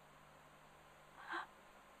father?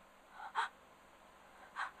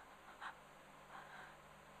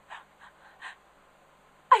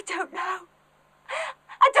 I don't know.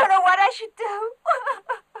 I don't know what I should do.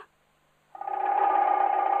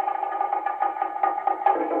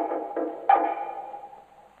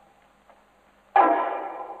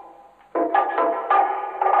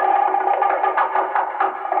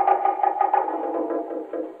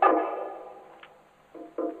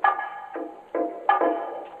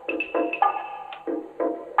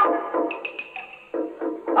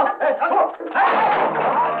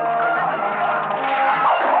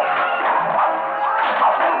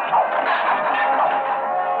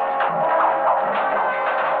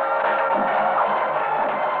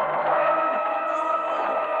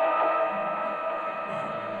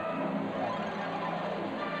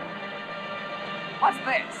 What's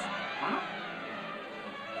this? Huh?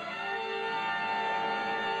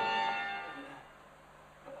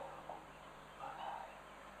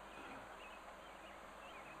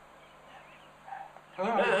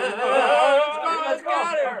 Let's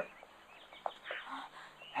get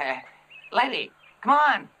her! Lady, come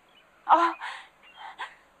on. Oh,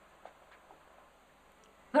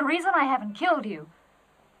 The reason I haven't killed you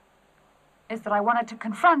is that I wanted to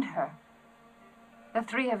confront her. The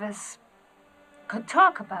three of us could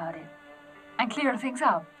talk about it and clear things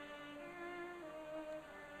up.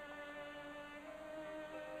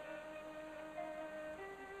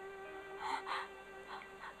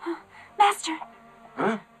 Master.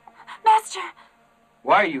 Huh? Master,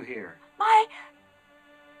 Why are you here?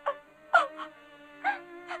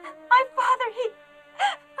 my father, he...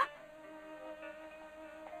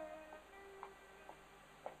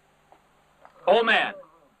 Old man,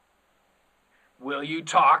 will you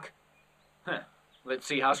talk? Let's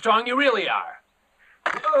see how strong you really are.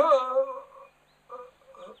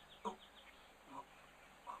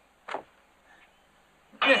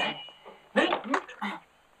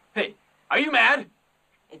 Hey, are you mad?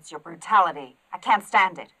 It's your brutality. I can't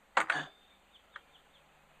stand it.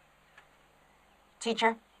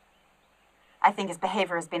 Teacher, I think his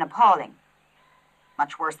behavior has been appalling.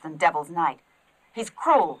 Much worse than Devil's Knight. He's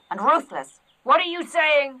cruel and ruthless. What are you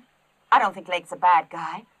saying? I don't think Lake's a bad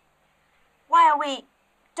guy. Why are we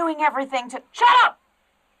doing everything to... Shut up!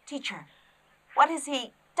 Teacher, what has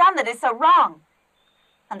he done that is so wrong?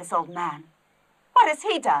 And this old man, what has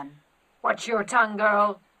he done? Watch your tongue,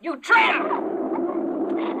 girl. You traitor!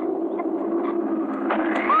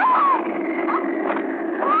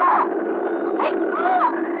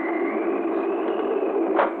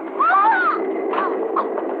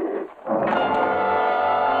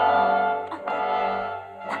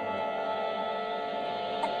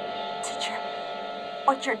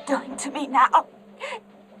 What you're doing to me now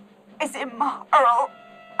is immoral.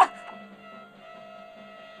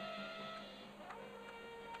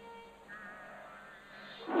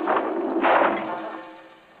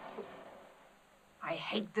 I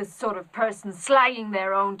hate this sort of person slaying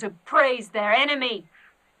their own to praise their enemy.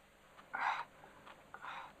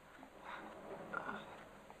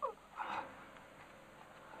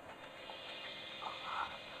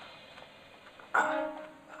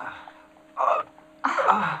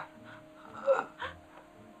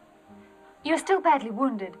 You're still badly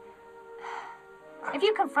wounded. If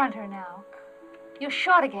you confront her now, you're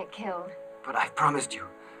sure to get killed. But I've promised you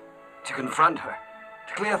to confront her,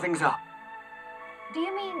 to clear things up. Do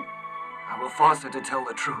you mean... I will force her to tell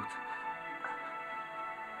the truth.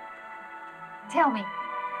 Tell me,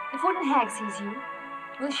 if Wooden Hag sees you,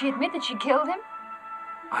 will she admit that she killed him?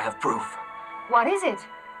 I have proof. What is it?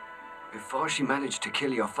 Before she managed to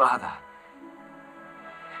kill your father,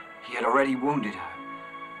 he had already wounded her.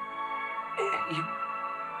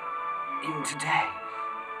 Even today,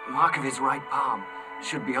 the mark of his right palm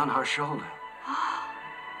should be on her shoulder.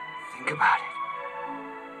 Think about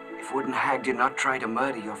it. If Wooden Hag did not try to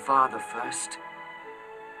murder your father first,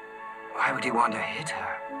 why would he want to hit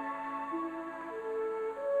her?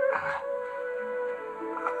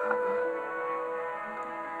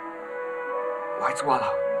 White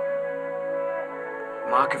Swallow,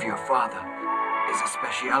 the mark of your father is a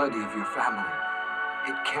speciality of your family.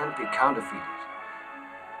 It can't be counterfeited.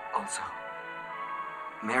 Also,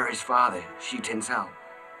 Mary's father, Tsao,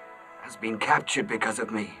 has been captured because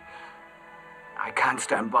of me. I can't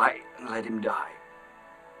stand by and let him die.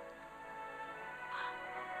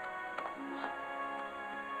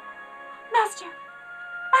 Master!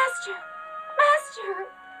 Master! Master!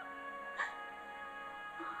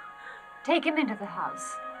 Take him into the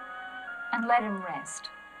house and let him rest.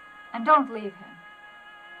 And don't leave him.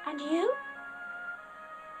 And you?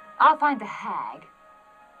 I'll find the hag.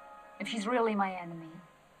 If she's really my enemy,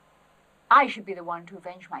 I should be the one to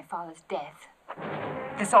avenge my father's death.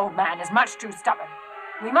 This old man is much too stubborn.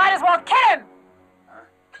 We might as well kill him!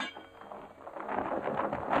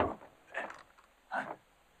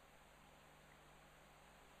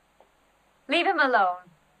 Leave him alone.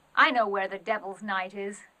 I know where the Devil's Night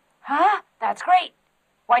is. Huh? That's great.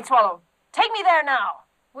 White Swallow, take me there now.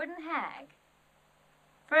 Wooden Hag.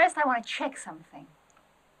 First, I want to check something.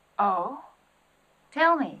 Oh?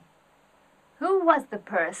 Tell me, who was the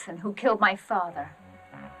person who killed my father?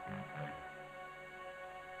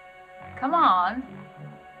 Come on.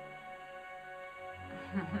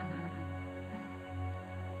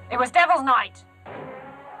 It was Devil's Night.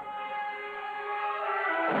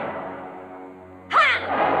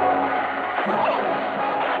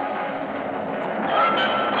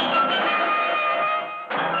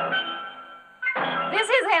 This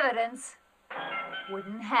is evidence.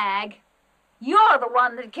 Wooden Hag, you're the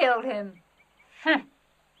one that killed him. It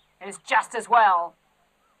is just as well.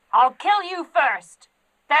 I'll kill you first.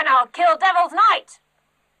 Then I'll kill Devil's Night.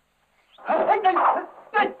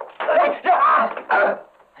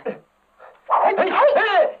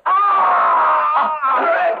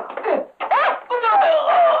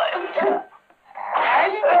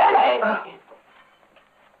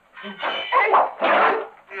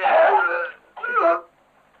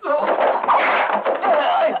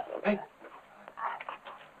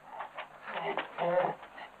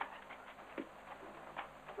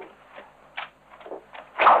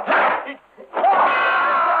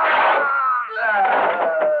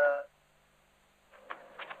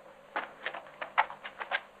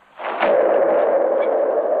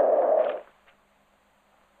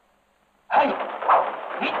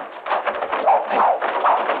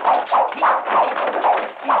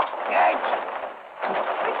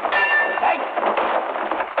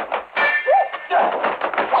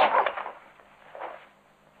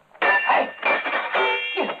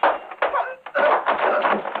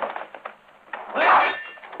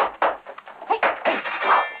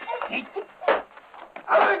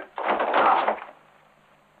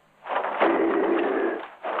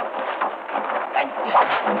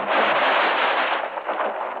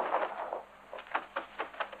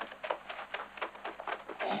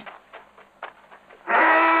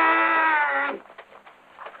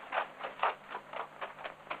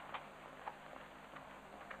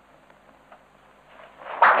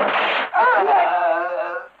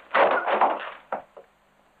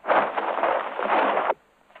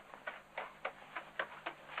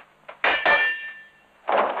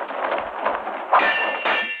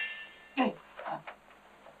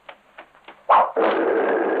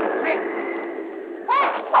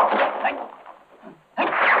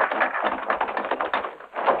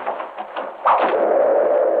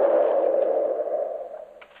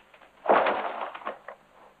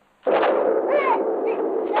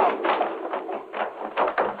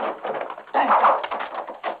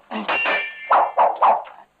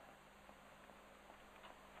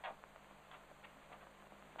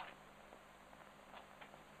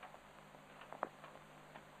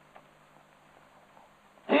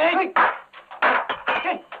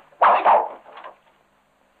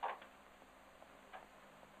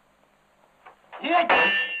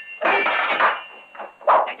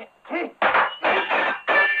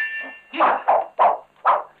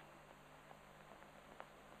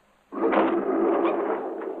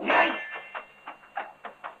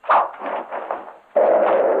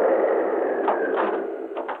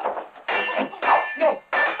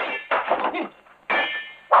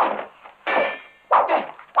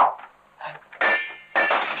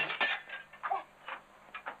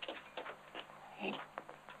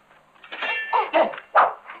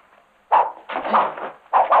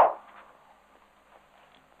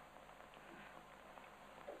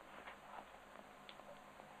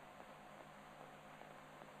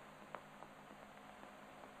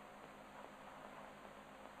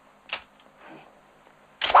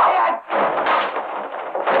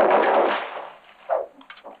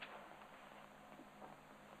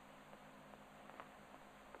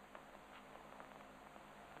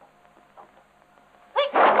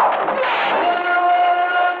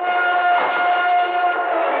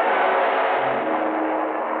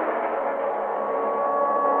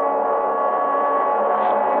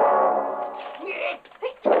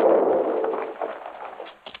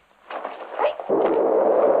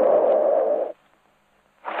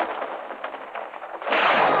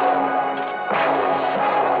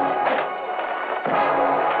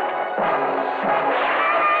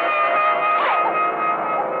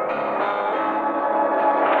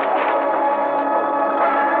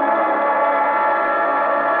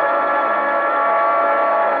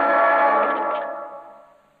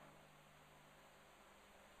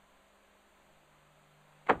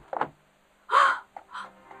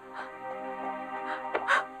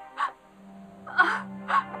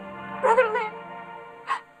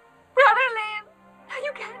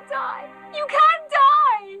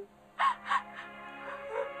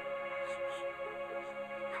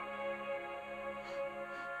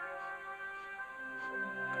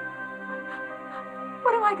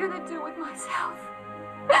 What am I gonna do with myself?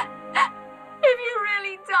 If you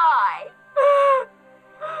really die?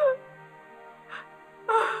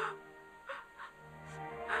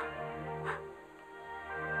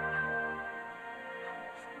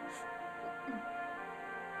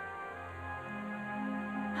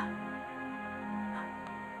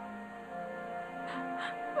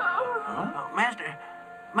 Oh, Master.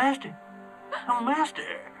 Master. Oh, Master.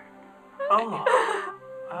 Oh.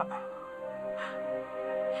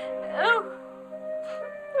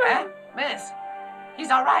 Miss,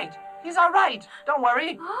 he's all right. He's all right. Don't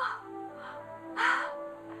worry.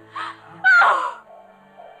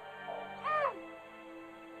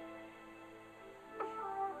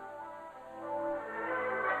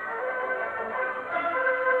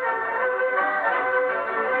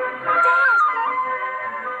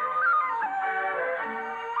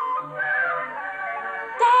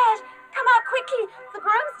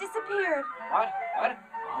 Disappeared. What?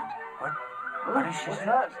 What is she saying?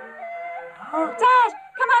 Dad,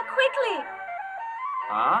 come out quickly.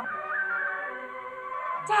 Huh?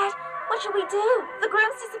 Dad, what should we do? The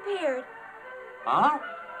groom's disappeared. Huh?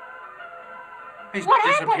 He's What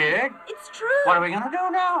disappeared? happened? It's true. What are we gonna do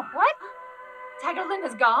now? What? Tiger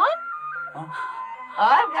Linda's gone? Oh.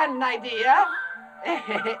 I've got an idea.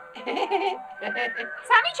 Sammy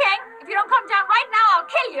Chiang, if you don't come down right now, I'll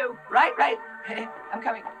kill you. Right. I'm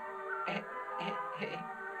coming.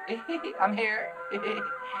 I'm here.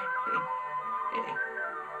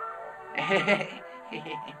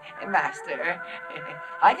 Master,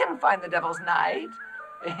 I can find the devil's knight.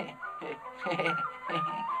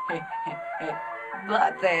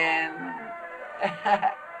 But then...